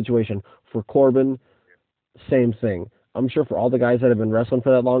feel the situation. For Corbin, same thing. I'm sure for all the guys that have been wrestling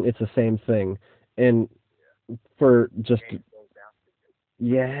for that long, it's the same thing. And for just,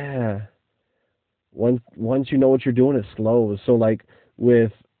 yeah. Once you know what you're doing, it slows. So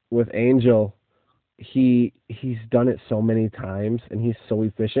with Angel, he's done it so many times and he's so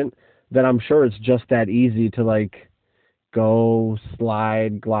efficient that I'm sure it's just that easy to go,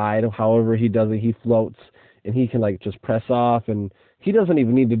 slide, glide, however he does it, he floats, and he can, like, just press off, and he doesn't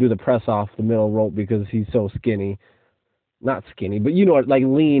even need to do the press off the middle rope because he's so skinny. Not skinny, but you know what, like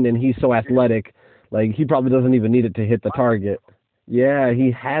lean, and he's so athletic, like, he probably doesn't even need it to hit the target. Yeah,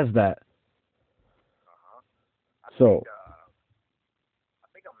 he has that. So. I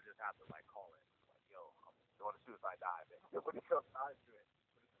think I'm gonna just have to like call it, like, yo, I'm doing a suicide dive. When it comes time to it,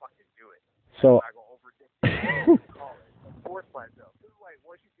 just fucking do it. So. I'm not gonna overthink it. Call it. Force myself. This is like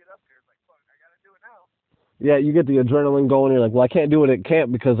once you get up there, it's like, fuck, I gotta do it now. Yeah, you get the adrenaline going. You're like, well, I can't do it at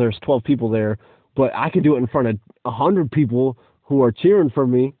camp because there's 12 people there, but I can do it in front of 100 people who are cheering for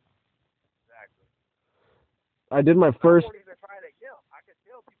me. Exactly. I did my first. I won't even try it at camp. I could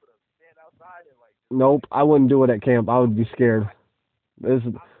tell people to stand outside and like. Nope, I wouldn't do it at camp. I would be scared. I'd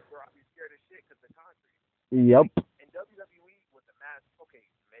be scared as shit because the concrete. Yep. In WWE with the mask, okay,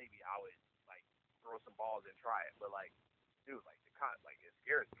 maybe I would like throw some balls and try it, but like, dude, like it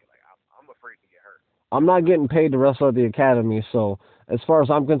scares me. Like I'm afraid to get hurt. I'm not getting paid to wrestle at the academy, so as far as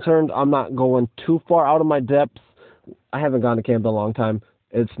I'm concerned, I'm not going too far out of my depth. I haven't gone to camp in a long time.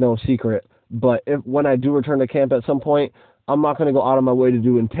 It's no secret. But when I do return to camp at some point, I'm not going to go out of my way to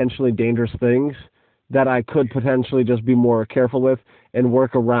do intentionally dangerous things that I could potentially just be more careful with and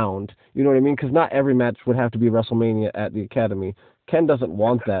work around. You know what I mean? Because not every match would have to be WrestleMania at the academy. Ken doesn't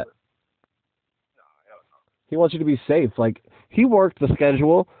want that. He wants you to be safe. Like, he worked the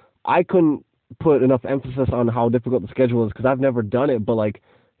schedule. I couldn't put enough emphasis on how difficult the schedule is because I've never done it, but like,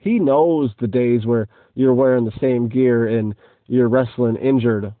 he knows the days where you're wearing the same gear and you're wrestling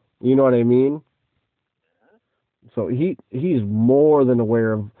injured. You know what I mean? So he's more than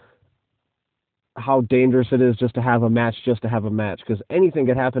aware of how dangerous it is just to have a match, because anything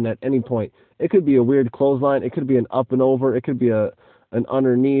could happen at any point. It could be a weird clothesline, it could be an up and over, it could be an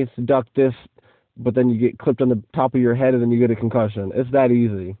underneath, duck this, but then you get clipped on the top of your head and then you get a concussion. It's that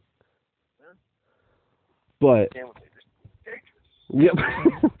easy. But yep,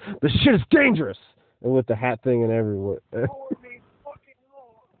 the shit is dangerous, and with the hat thing and everywhere.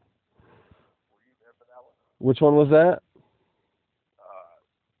 Which one was that?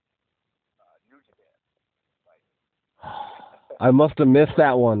 I must have missed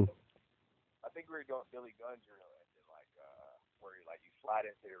that one. I think we were doing Billy Gunn drill, and then like where you slide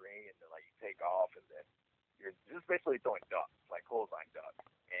into the ring and then like you take off, and then you're just basically throwing ducks, like clothesline ducks,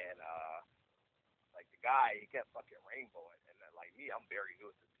 and like the guy, he kept fucking rainbowing, and then like me, I'm very new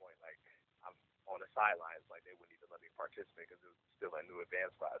at this point, like I'm on the sidelines, like they wouldn't even let me participate because it was still in new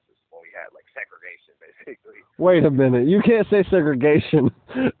advanced classes when we had like segregation basically. Wait a minute, you can't say segregation.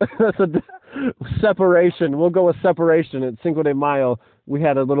 That's a separation. We'll go with separation. At Cinco de Mayo, we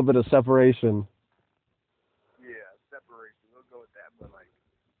had a little bit of separation. Yeah, separation. We'll go with that. But like,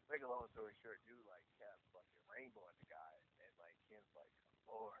 make a long story short, dude like kept fucking rainbowing the guy, and like Ken's like,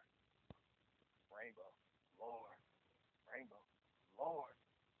 Lord, rainbow, Lord, rainbow, Lord,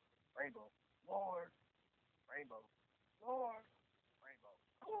 rainbow, Lord, rainbow, Lord, rainbow,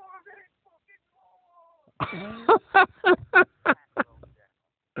 Lord, fucking Lord.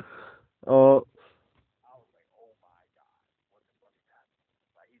 Oh. I was like, oh my God, what the fuck is happening?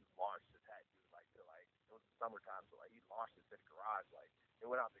 Like, he launched the tattoo, like, to, like, it was the summertime, so, like, he launched it to the garage, like, it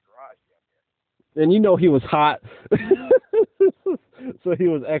went out the garage down there. And you know he was hot, so he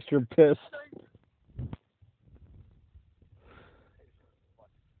was extra pissed. It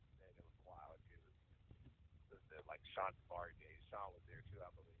was wild, dude. Like, Sean Safari days, Sean was there, too, I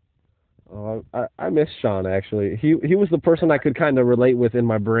believe. Oh, I miss Sean, actually. He was the person I could kind of relate with in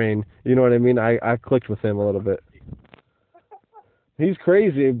my brain. You know what I mean? I clicked with him a little bit. He's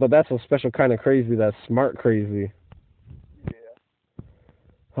crazy, but that's a special kind of crazy. That's smart crazy. Yeah.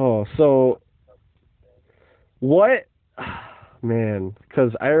 Oh, so what? Man,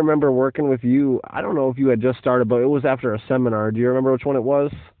 because I remember working with you. I don't know if you had just started, but it was after a seminar. Do you remember which one it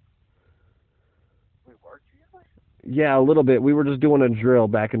was? We worked together? Yeah, a little bit. We were just doing a drill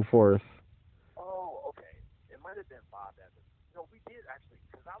back and forth. Oh, okay. It might have been Bob Evans. No, we did actually,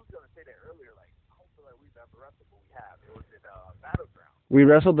 because I was going to say that earlier, like, hopefully like, we've never wrestled, but we have. It was in Battleground. We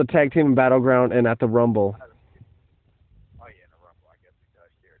wrestled the tag team in Battleground and at the Rumble. Oh, yeah, in the Rumble. I guess we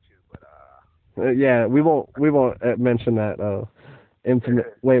touched there, too, but, yeah, we won't mention that, infamous,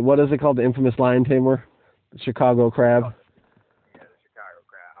 wait, what is it called? The infamous lion tamer? The Chicago Crab. Yeah, the Chicago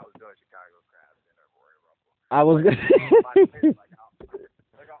Crab. I was doing Chicago Crab in a Royal Rumble. I was like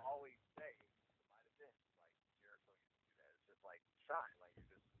I always say, it might have been like Jericho used to do that. It's just like shine, like you're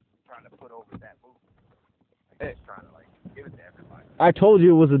just trying to put over that move. Like just trying to like give it to everybody. I told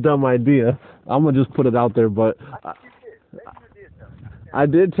you it was a dumb idea. I'm gonna just put it out there, but I did tell you. I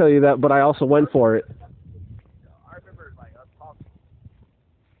did tell you that, but I also went for it. I remember like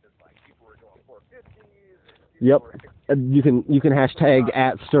Yep. You can hashtag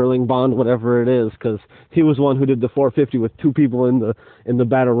at Sterling Bond whatever it is, because he was one who did the 450 with 2 people in the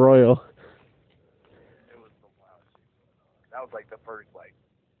battle royal. It was some wild shit. That was like the first like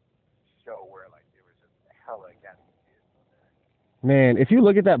show where like there was just hella Academy kids. Man, if you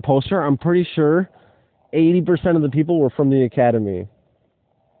look at that poster, I'm pretty sure 80% of the people were from the Academy.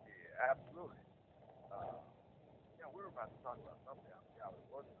 Yeah, absolutely. We were about to talk about something. I forgot what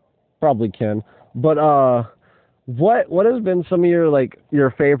it was. Probably can. But what has been some of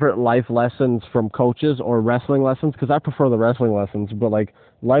your favorite life lessons from coaches or wrestling lessons? Because I prefer the wrestling lessons, but like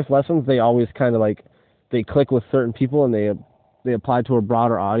life lessons, they always kind of like they click with certain people and they apply to a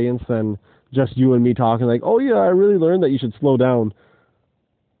broader audience than just you and me talking like, oh yeah, I really learned that you should slow down.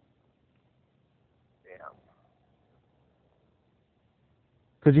 Yeah.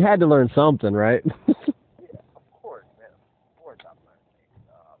 Because you had to learn something, right? Yeah, of course, man. Of course, I've learned things.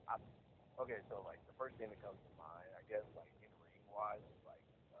 Okay, so like the first thing that comes to mind, I guess, like in ring wise, is like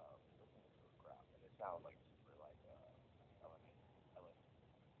listening to a crowd, and it sounds like super like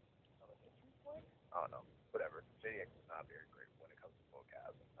elementary point. I don't know, whatever. JDX is not very great when it comes to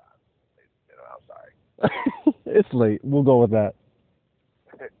vocab sometimes. I'm sorry. It's late. We'll go with that.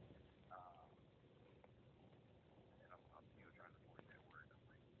 And I'm still trying to find that word.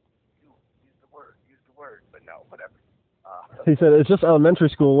 I'm like, use the word, but no, whatever. He said it's just elementary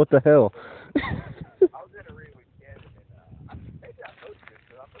school. What the hell? I was in a ring with Ken, and maybe I coached it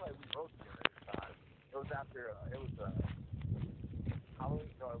because I feel like we both did at the time. It was after it was Halloween.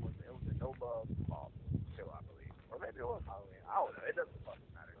 No, it was a Nova show, I believe, or maybe it was Halloween. I don't know. It doesn't fucking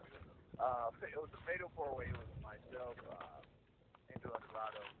matter. It was a fatal 4-way. It was myself, Angel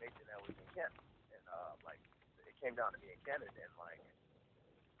Dorado, Nathan Ellis, and Ken, and like it came down to me and Ken, and like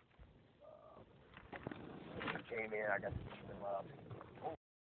I came in, I got to beat them up.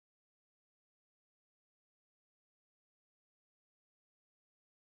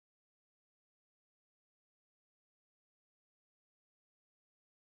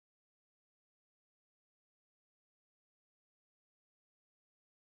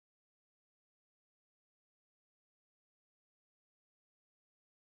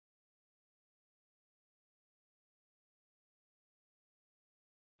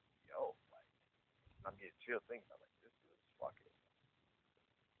 Yo, like I'm getting chill thinking about like this was fucking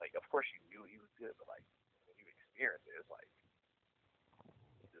like of course you knew he was good, but like when you experience it, it's like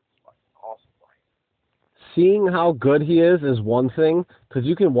this is fucking awesome. Like Seeing how good he is one thing, because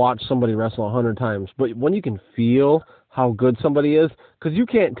you can watch somebody wrestle 100 times, but when you can feel how good somebody is, because you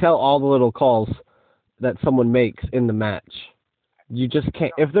can't tell all the little calls that someone makes in the match. You just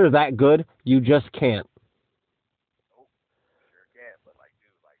can't. If they're that good, you just can't. nope, sure can, but like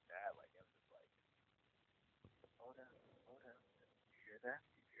dude, like that, like it was just like slow down, you hear that?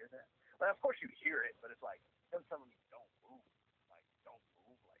 You hear that? Like of course you hear it, but it's like him telling me don't move,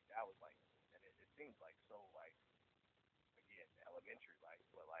 like that was like, and it seems like so like again elementary, like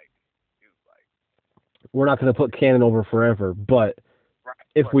but like dude, like We're not going to put Cannon over forever, but right,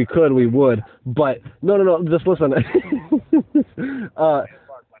 if we could, we would. But no. Just listen.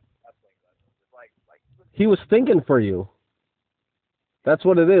 He was thinking for you. That's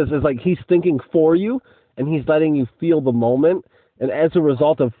what it is. It's like he's thinking for you, and he's letting you feel the moment. And as a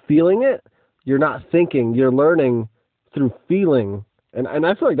result of feeling it, you're not thinking. You're learning through feeling. And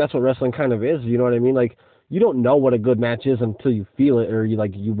I feel like that's what wrestling kind of is. You know what I mean? Like you don't know what a good match is until you feel it, or you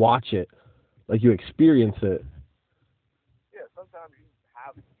watch it, like you experience it. Yeah, sometimes you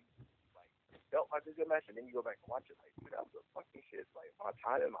have like felt like a good match, and then you go back and watch it, like, dude, that was a fucking shit. Like my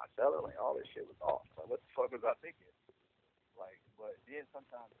time in my cellar, like all this shit was off. Like what the fuck was I thinking? Like, but then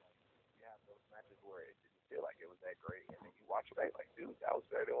sometimes like you have those matches where it didn't feel like it was that great, and then you watch it back, like, dude, that was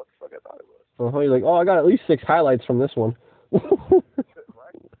better than what the fuck I thought it was. You're like, oh, I got at least 6 highlights from this one.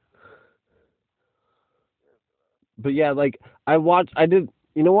 Right? But yeah, like I did.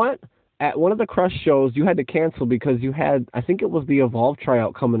 You know what? At one of the Crush shows, you had to cancel because you had, I think it was the Evolve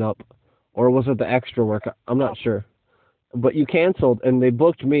tryout coming up, or was it the extra work? I'm not sure. But you canceled, and they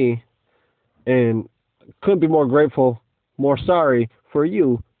booked me, and couldn't be more grateful, more sorry for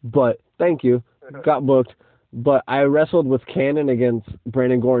you, but thank you. Got booked. But I wrestled with Cannon against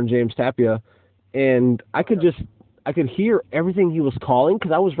Brandon Gore and James Tapia, and I could hear everything he was calling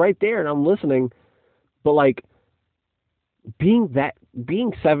because I was right there and I'm listening. But like being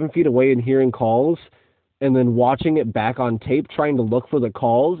 7 feet away and hearing calls, and then watching it back on tape, trying to look for the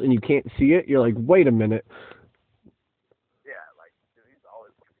calls, and you can't see it, you're like, wait a minute. Yeah, like dude, he's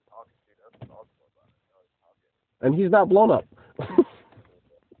always fucking talking, dude. That's what talking about. Always talking. And he's not blown up. That's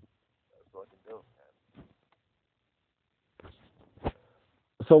fucking dope, man.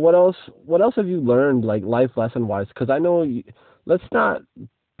 So what else? What else have you learned, like life lesson wise? Because I know, let's not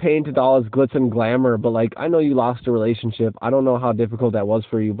paint it all as glitz and glamour, but like I know you lost a relationship. I don't know how difficult that was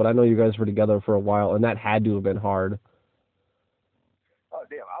for you, but I know you guys were together for a while, and that had to have been hard. Oh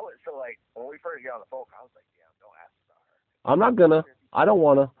damn! I was so like when we first got on the phone, I was like, damn, don't ask about her. I'm not gonna. I don't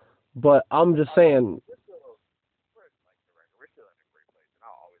wanna. But I'm just saying. We're still in a great place, and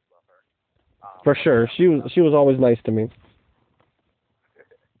I'll always love her. For sure, she was always nice to me.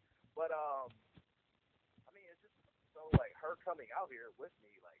 But I mean, it's just so like her coming out here with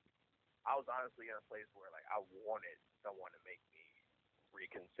me, like I was honestly in a place where like I wanted someone to make me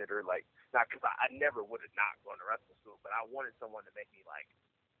reconsider, like not because I never would have not gone to wrestling school, but I wanted someone to make me like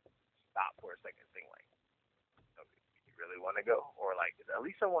stop for a second, think like, okay, you really want to go, or like at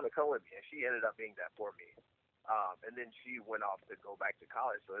least someone to come with me, and she ended up being that for me. And then she went off to go back to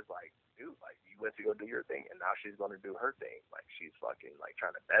college, so it's like, dude, like you went to go do your thing, and now she's going to do her thing, like she's fucking like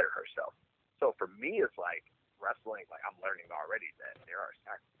trying to better herself. So for me, it's like wrestling, like I'm learning already that there are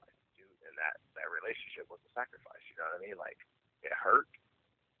sacrifices, dude, and that relationship was a sacrifice. You know what I mean? Like it hurt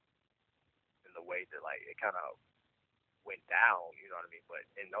in the way that like it kind of went down. You know what I mean? But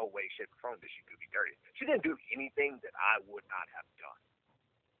in no way, shape, or form did she do me dirty. She didn't do anything that I would not have done.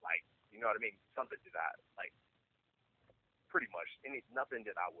 Like you know what I mean? Something that I like. Pretty much nothing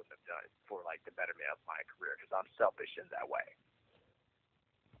that I wouldn't have done for like the betterment of my career because I'm selfish in that way.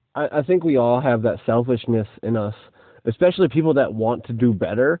 I think we all have that selfishness in us, especially people that want to do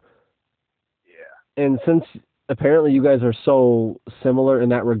better. Yeah. And since apparently you guys are so similar in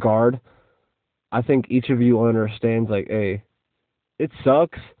that regard, I think each of you understands like, hey, it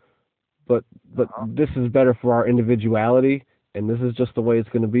sucks, but this is better for our individuality, and this is just the way it's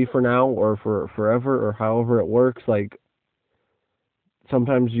going to be for now or for forever or however it works. Like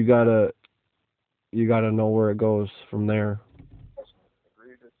sometimes you gotta know where it goes from there.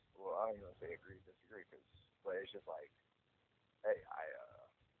 Agree, well, I don't even say agree, disagree, but it's just like, hey,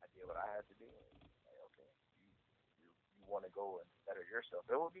 I did what I had to do. Like, okay, you want to go and better yourself.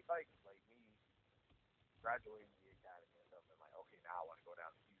 It would be like me graduating the academy and stuff, and like, okay, now I want to go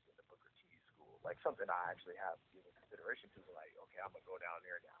down to Houston to Booker T school, like something I actually have given consideration to. Like, okay, I'm gonna go down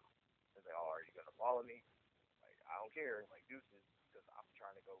there now. It's like, oh, are you gonna follow me? Like, I don't care. Like, deuces. I'm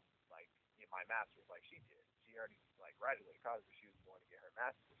trying to go like get my master's like she did. She already like graduated college, but she was going to get her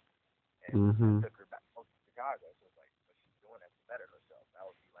master's, and I took her back home to Chicago. So it's like, but she's doing that to better herself. That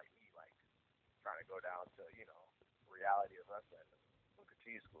would be like me, like trying to go down to reality of wrestling, Booker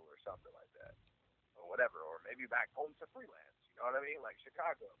T school or something like that, or whatever, or maybe back home to freelance. You know what I mean? Like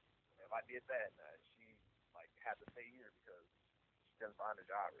Chicago. If I did that, and she like had to stay here because she couldn't find a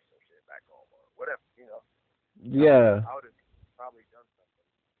job or some shit back home or whatever. Yeah. I would have probably done something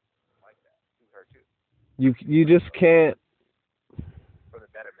like that to her too. You just can't. For the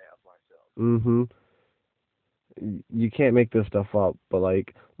betterment of myself. You can't make this stuff up. But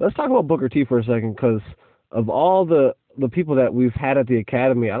like, let's talk about Booker T for a second, because of all the people that we've had at the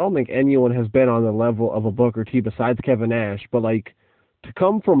academy, I don't think anyone has been on the level of a Booker T besides Kevin Nash. But like, to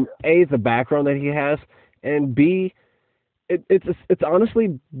come from A, the background that he has, and B, it's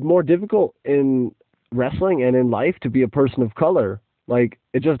honestly more difficult in wrestling and in life to be a person of color. Like,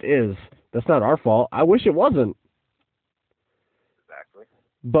 it just is. That's not our fault. I wish it wasn't. Exactly.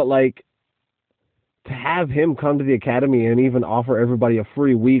 But like, to have him come to the academy and even offer everybody a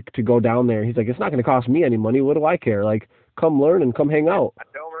free week to go down there, he's like, it's not going to cost me any money. What do I care? Like, come learn and come hang out. I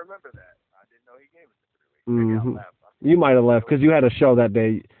don't remember that. I didn't know he gave us the 3 weeks. Maybe I left. You might have left because you had a show that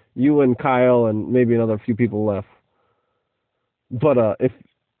day. You and Kyle and maybe another few people left. But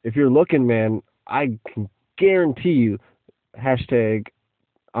if you're looking, man, I can guarantee you, hashtag,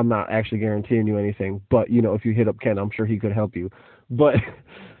 I'm not actually guaranteeing you anything, but, if you hit up Ken, I'm sure he could help you. But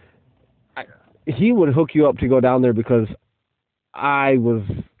he would hook you up to go down there because I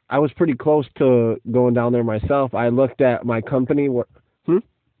was pretty close to going down there myself. I looked at my company.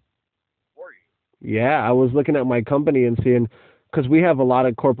 Yeah, I was looking at my company and seeing, because we have a lot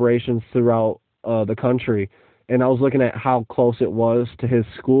of corporations throughout the country, and I was looking at how close it was to his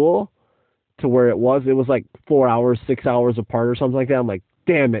school, to where it was like 4 hours, 6 hours apart or something like that. I'm like,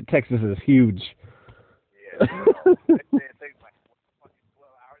 damn it, Texas is huge. Yeah. It takes like 12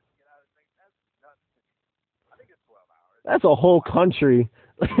 hours to get out of Texas. That's nuts. I think it's 12 hours. That's a whole country.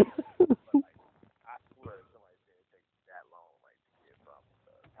 But, like, I swear somebody said it takes that long, like, to get from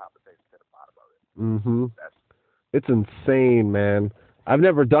the top of Texas to the bottom of it. It's insane, man. I've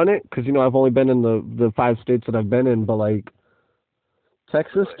never done it because, I've only been in the 5 states that I've been in, but, like,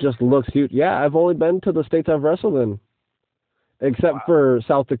 Texas just looks huge. Yeah, I've only been to the states I've wrestled in. Except for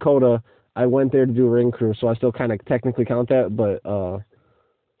South Dakota. I went there to do ring crew, so I still kind of technically count that, but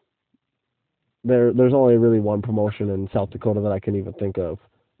there's only really one promotion in South Dakota that I can even think of.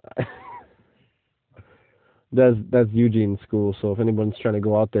 That's Eugene School. So if anyone's trying to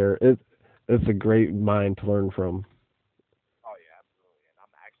go out there, it's a great mind to learn from. Oh yeah, absolutely. And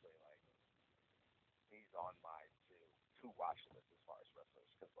I'm actually like, he's on my to watch list as far as wrestlers,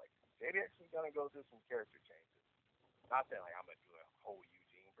 because like JDX is gonna go through some character changes. Not saying like I'm gonna do a whole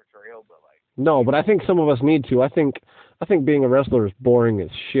Eugene portrayal, but like No, but I think some of us need to. I think being a wrestler is boring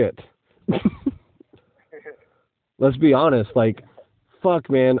as shit. Let's be honest. Like, fuck,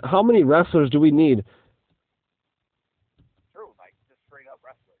 man. How many wrestlers do we need? true, like just straight up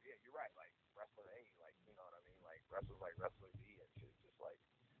wrestler. Yeah, you're right. Like wrestler A, like you know what I mean. Like wrestler B and shit. Just like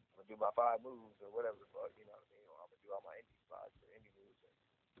I'm gonna do my 5 moves or whatever the fuck, you know what I mean. Or I'm gonna do all my indie spots or indie moves. And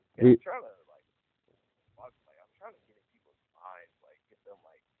yeah, We, I'm trying to like, fuck, like I'm trying to get in people's minds, like get them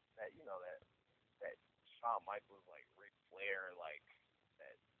like that, you know that Shawn Michaels like Ric Flair, like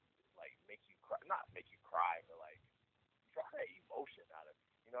that, like make you cry, not make you cry, but like try that emotion out of you.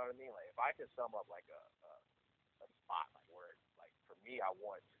 You know what I mean? Like if I could sum up like a spot like where like for me I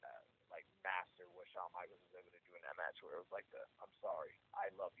want like master what Shawn Michaels was able to do in that match where it was like the I'm sorry, I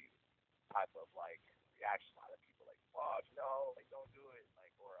love you type of like reaction out of people like fuck no, like don't do it,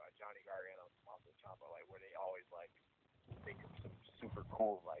 like or Johnny Gargano, Tommaso Ciampa, like where they always like think of some super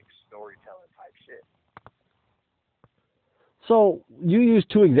cool like storytelling type shit. so you use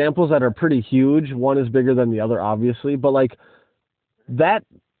two examples that are pretty huge. One is bigger than the other, obviously, but like that,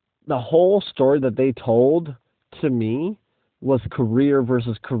 the whole story that they told to me was career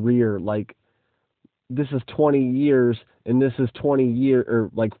versus career. Like, this is 20 years and this is 20 year or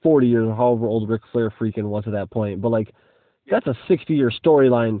like 40 years or however old Ric Flair freaking was at that point. But like, that's a 60-year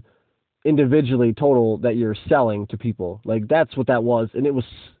storyline individually total that you're selling to people. Like, that's what that was, and it was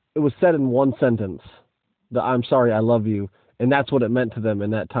said in one sentence. The I'm sorry, I love you, and that's what it meant to them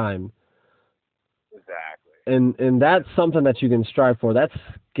in that time. Exactly. And that's something that you can strive for. That's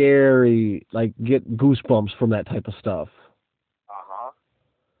scary. Like, get goosebumps from that type of stuff. Uh-huh.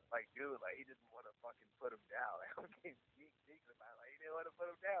 Like, dude, like, he didn't want to fucking put him down. Like, I'm getting geeks about it. Like, he didn't want to put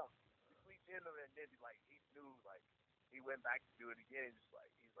him down. He sleeps in him, and then, like, he knew, like, he went back to do it again. Just like,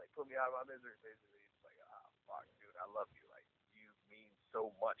 he's like, put me out of my misery, basically. He's like, ah, fuck, dude, I love you. Like, you mean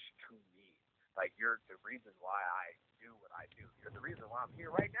so much to me. Like, you're the reason why I do what I do. You're the reason why I'm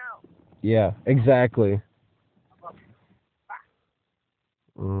here right now. Yeah, exactly. I love you. Ah.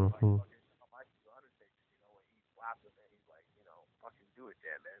 Like, Hmm. fucking, Mikey Undertaker, you know, when he slapped him, and he's like, you know, fucking do it,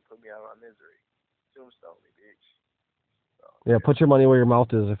 then, man. Put me out of my misery. Tombstone me, bitch. So Yeah, yeah. put your money where your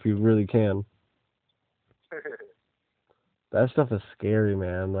mouth is if you really can. That stuff is scary,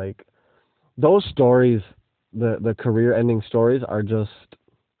 man. Like, those stories, the career ending stories are just,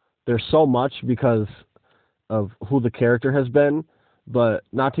 there's so much because of who the character has been, but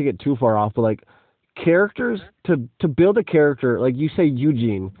not to get too far off, but like, characters, to build a character, like you say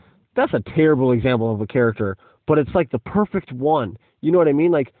Eugene, that's a terrible example of a character, but it's like the perfect one. You know what I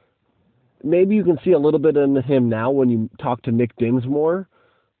mean? Like, maybe you can see a little bit in him now when you talk to Nick Dinsmore,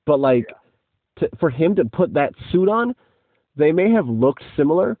 but like, Yeah, for him to put that suit on, they may have looked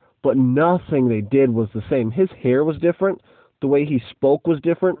similar, but nothing they did was the same. His hair was different. The way he spoke was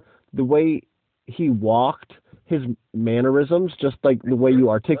different. The way he walked, his mannerisms, just like the way you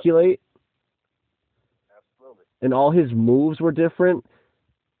articulate, absolutely. and all his moves were different.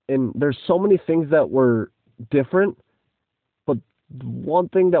 And there's so many things that were different, but one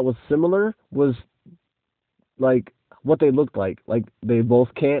thing that was similar was like what they looked like. Like, they both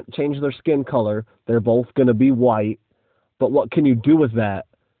can't change their skin color. They're both going to be white. But what can you do with that?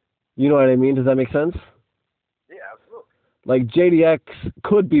 You know what I mean? Does that make sense? Yeah, absolutely. Like, JDX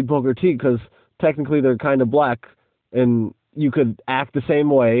could be Booker T because technically they're kind of black, and you could act the same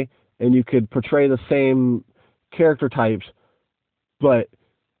way and you could portray the same character types, but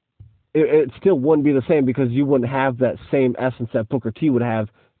it still wouldn't be the same because you wouldn't have that same essence that Booker T would have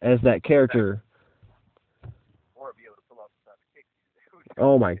as that character. Or be able to pull off the type of kick you do.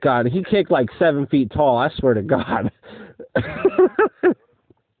 Oh my God, he kicked like 7 feet tall. I swear to God. Yeah,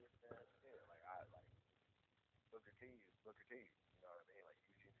 like I like Booker T is Booker T. You know what I mean? Like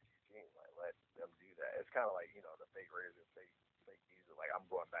Eugene is Eugene. Like let them do that. It's kind of like the fake Raiders and fake Diesel. Like I'm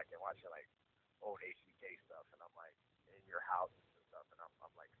going back and watching like old HBK stuff, and I'm like in your houses and stuff, and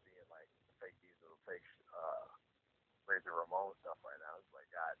I'm like seeing like the fake Diesel, fake Razor Ramon stuff right now. It's like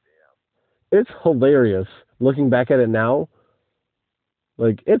god damn. It's hilarious looking back at it now.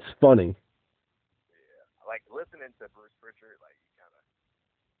 Like, it's funny. Yeah, like listening to Bruce Pritchard, like you kind of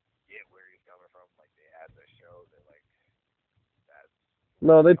get where he's coming from. Like they had the show that like that's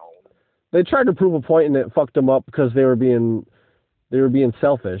No, what they they own. they tried to prove a point and it fucked them up because they were being They were being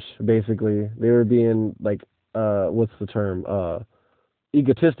selfish, basically. They were being like, what's the term?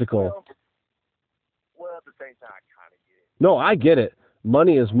 Egotistical. Well, at the same time, I kind of get it. No, I get it.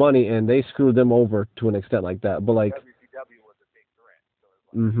 Money is money, and they screwed them over to an extent like that. But like, WCW was a big threat. So it's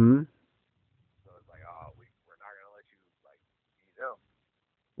like, So it's like, oh, we're not gonna let you like use them.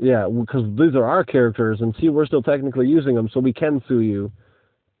 Yeah, because these are our characters, and see, we're still technically using them, so we can sue you.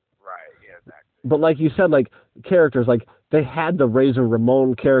 Right. Yeah. Exactly. But like you said, like characters, like they had the Razor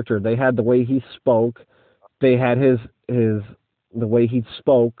Ramon character. They had the way he spoke. They had the way he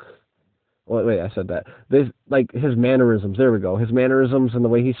spoke. Wait, I said that. There's like his mannerisms. There we go. His mannerisms and the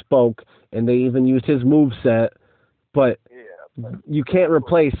way he spoke, and they even used his moveset. But you can't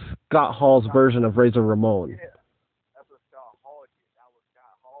replace Scott Hall's version of Razor Ramon. Yeah, that's what Scott Hall did. That was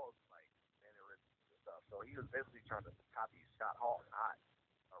Scott Hall's like mannerisms and stuff. So he was basically trying to copy Scott Hall, not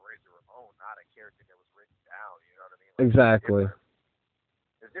a Razor Ramon, not a character that was written down. You know what I mean? Like, Exactly.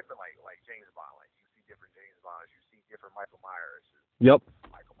 There's different like James Bond. Like you see different James Bonds. You see different Michael Myers. Yep.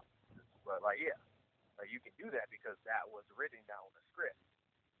 But like like you can do that because that was written down on the script.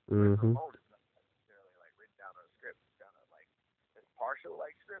 Mm-hmm. Ramon is not necessarily like written down on the script. It's kind of like it's partial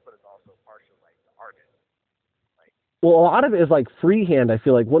like script, but it's also partial like the artist. Like, well, a lot of it is like freehand. I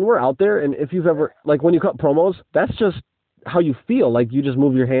feel like when we're out there, and if you've ever like when you cut promos, that's just how you feel. Like you just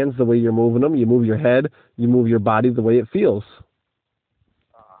move your hands the way you're moving them. You move your head. You move your body the way it feels.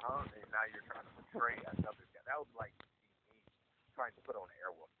 And now you're trying to portray another guy. That was like me trying to put on an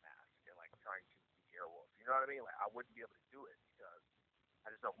Airwolf mask and like trying to be Airwolf. You know what I mean? Like I wouldn't be able to do it because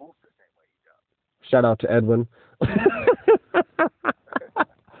I just don't move the same way he does. Shout out to Edwin.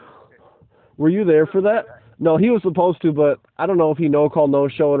 Were you there for that? No, he was supposed to, but I don't know if he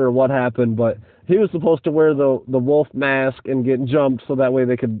no-showed or what happened, but he was supposed to wear the wolf mask and get jumped so that way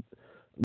they could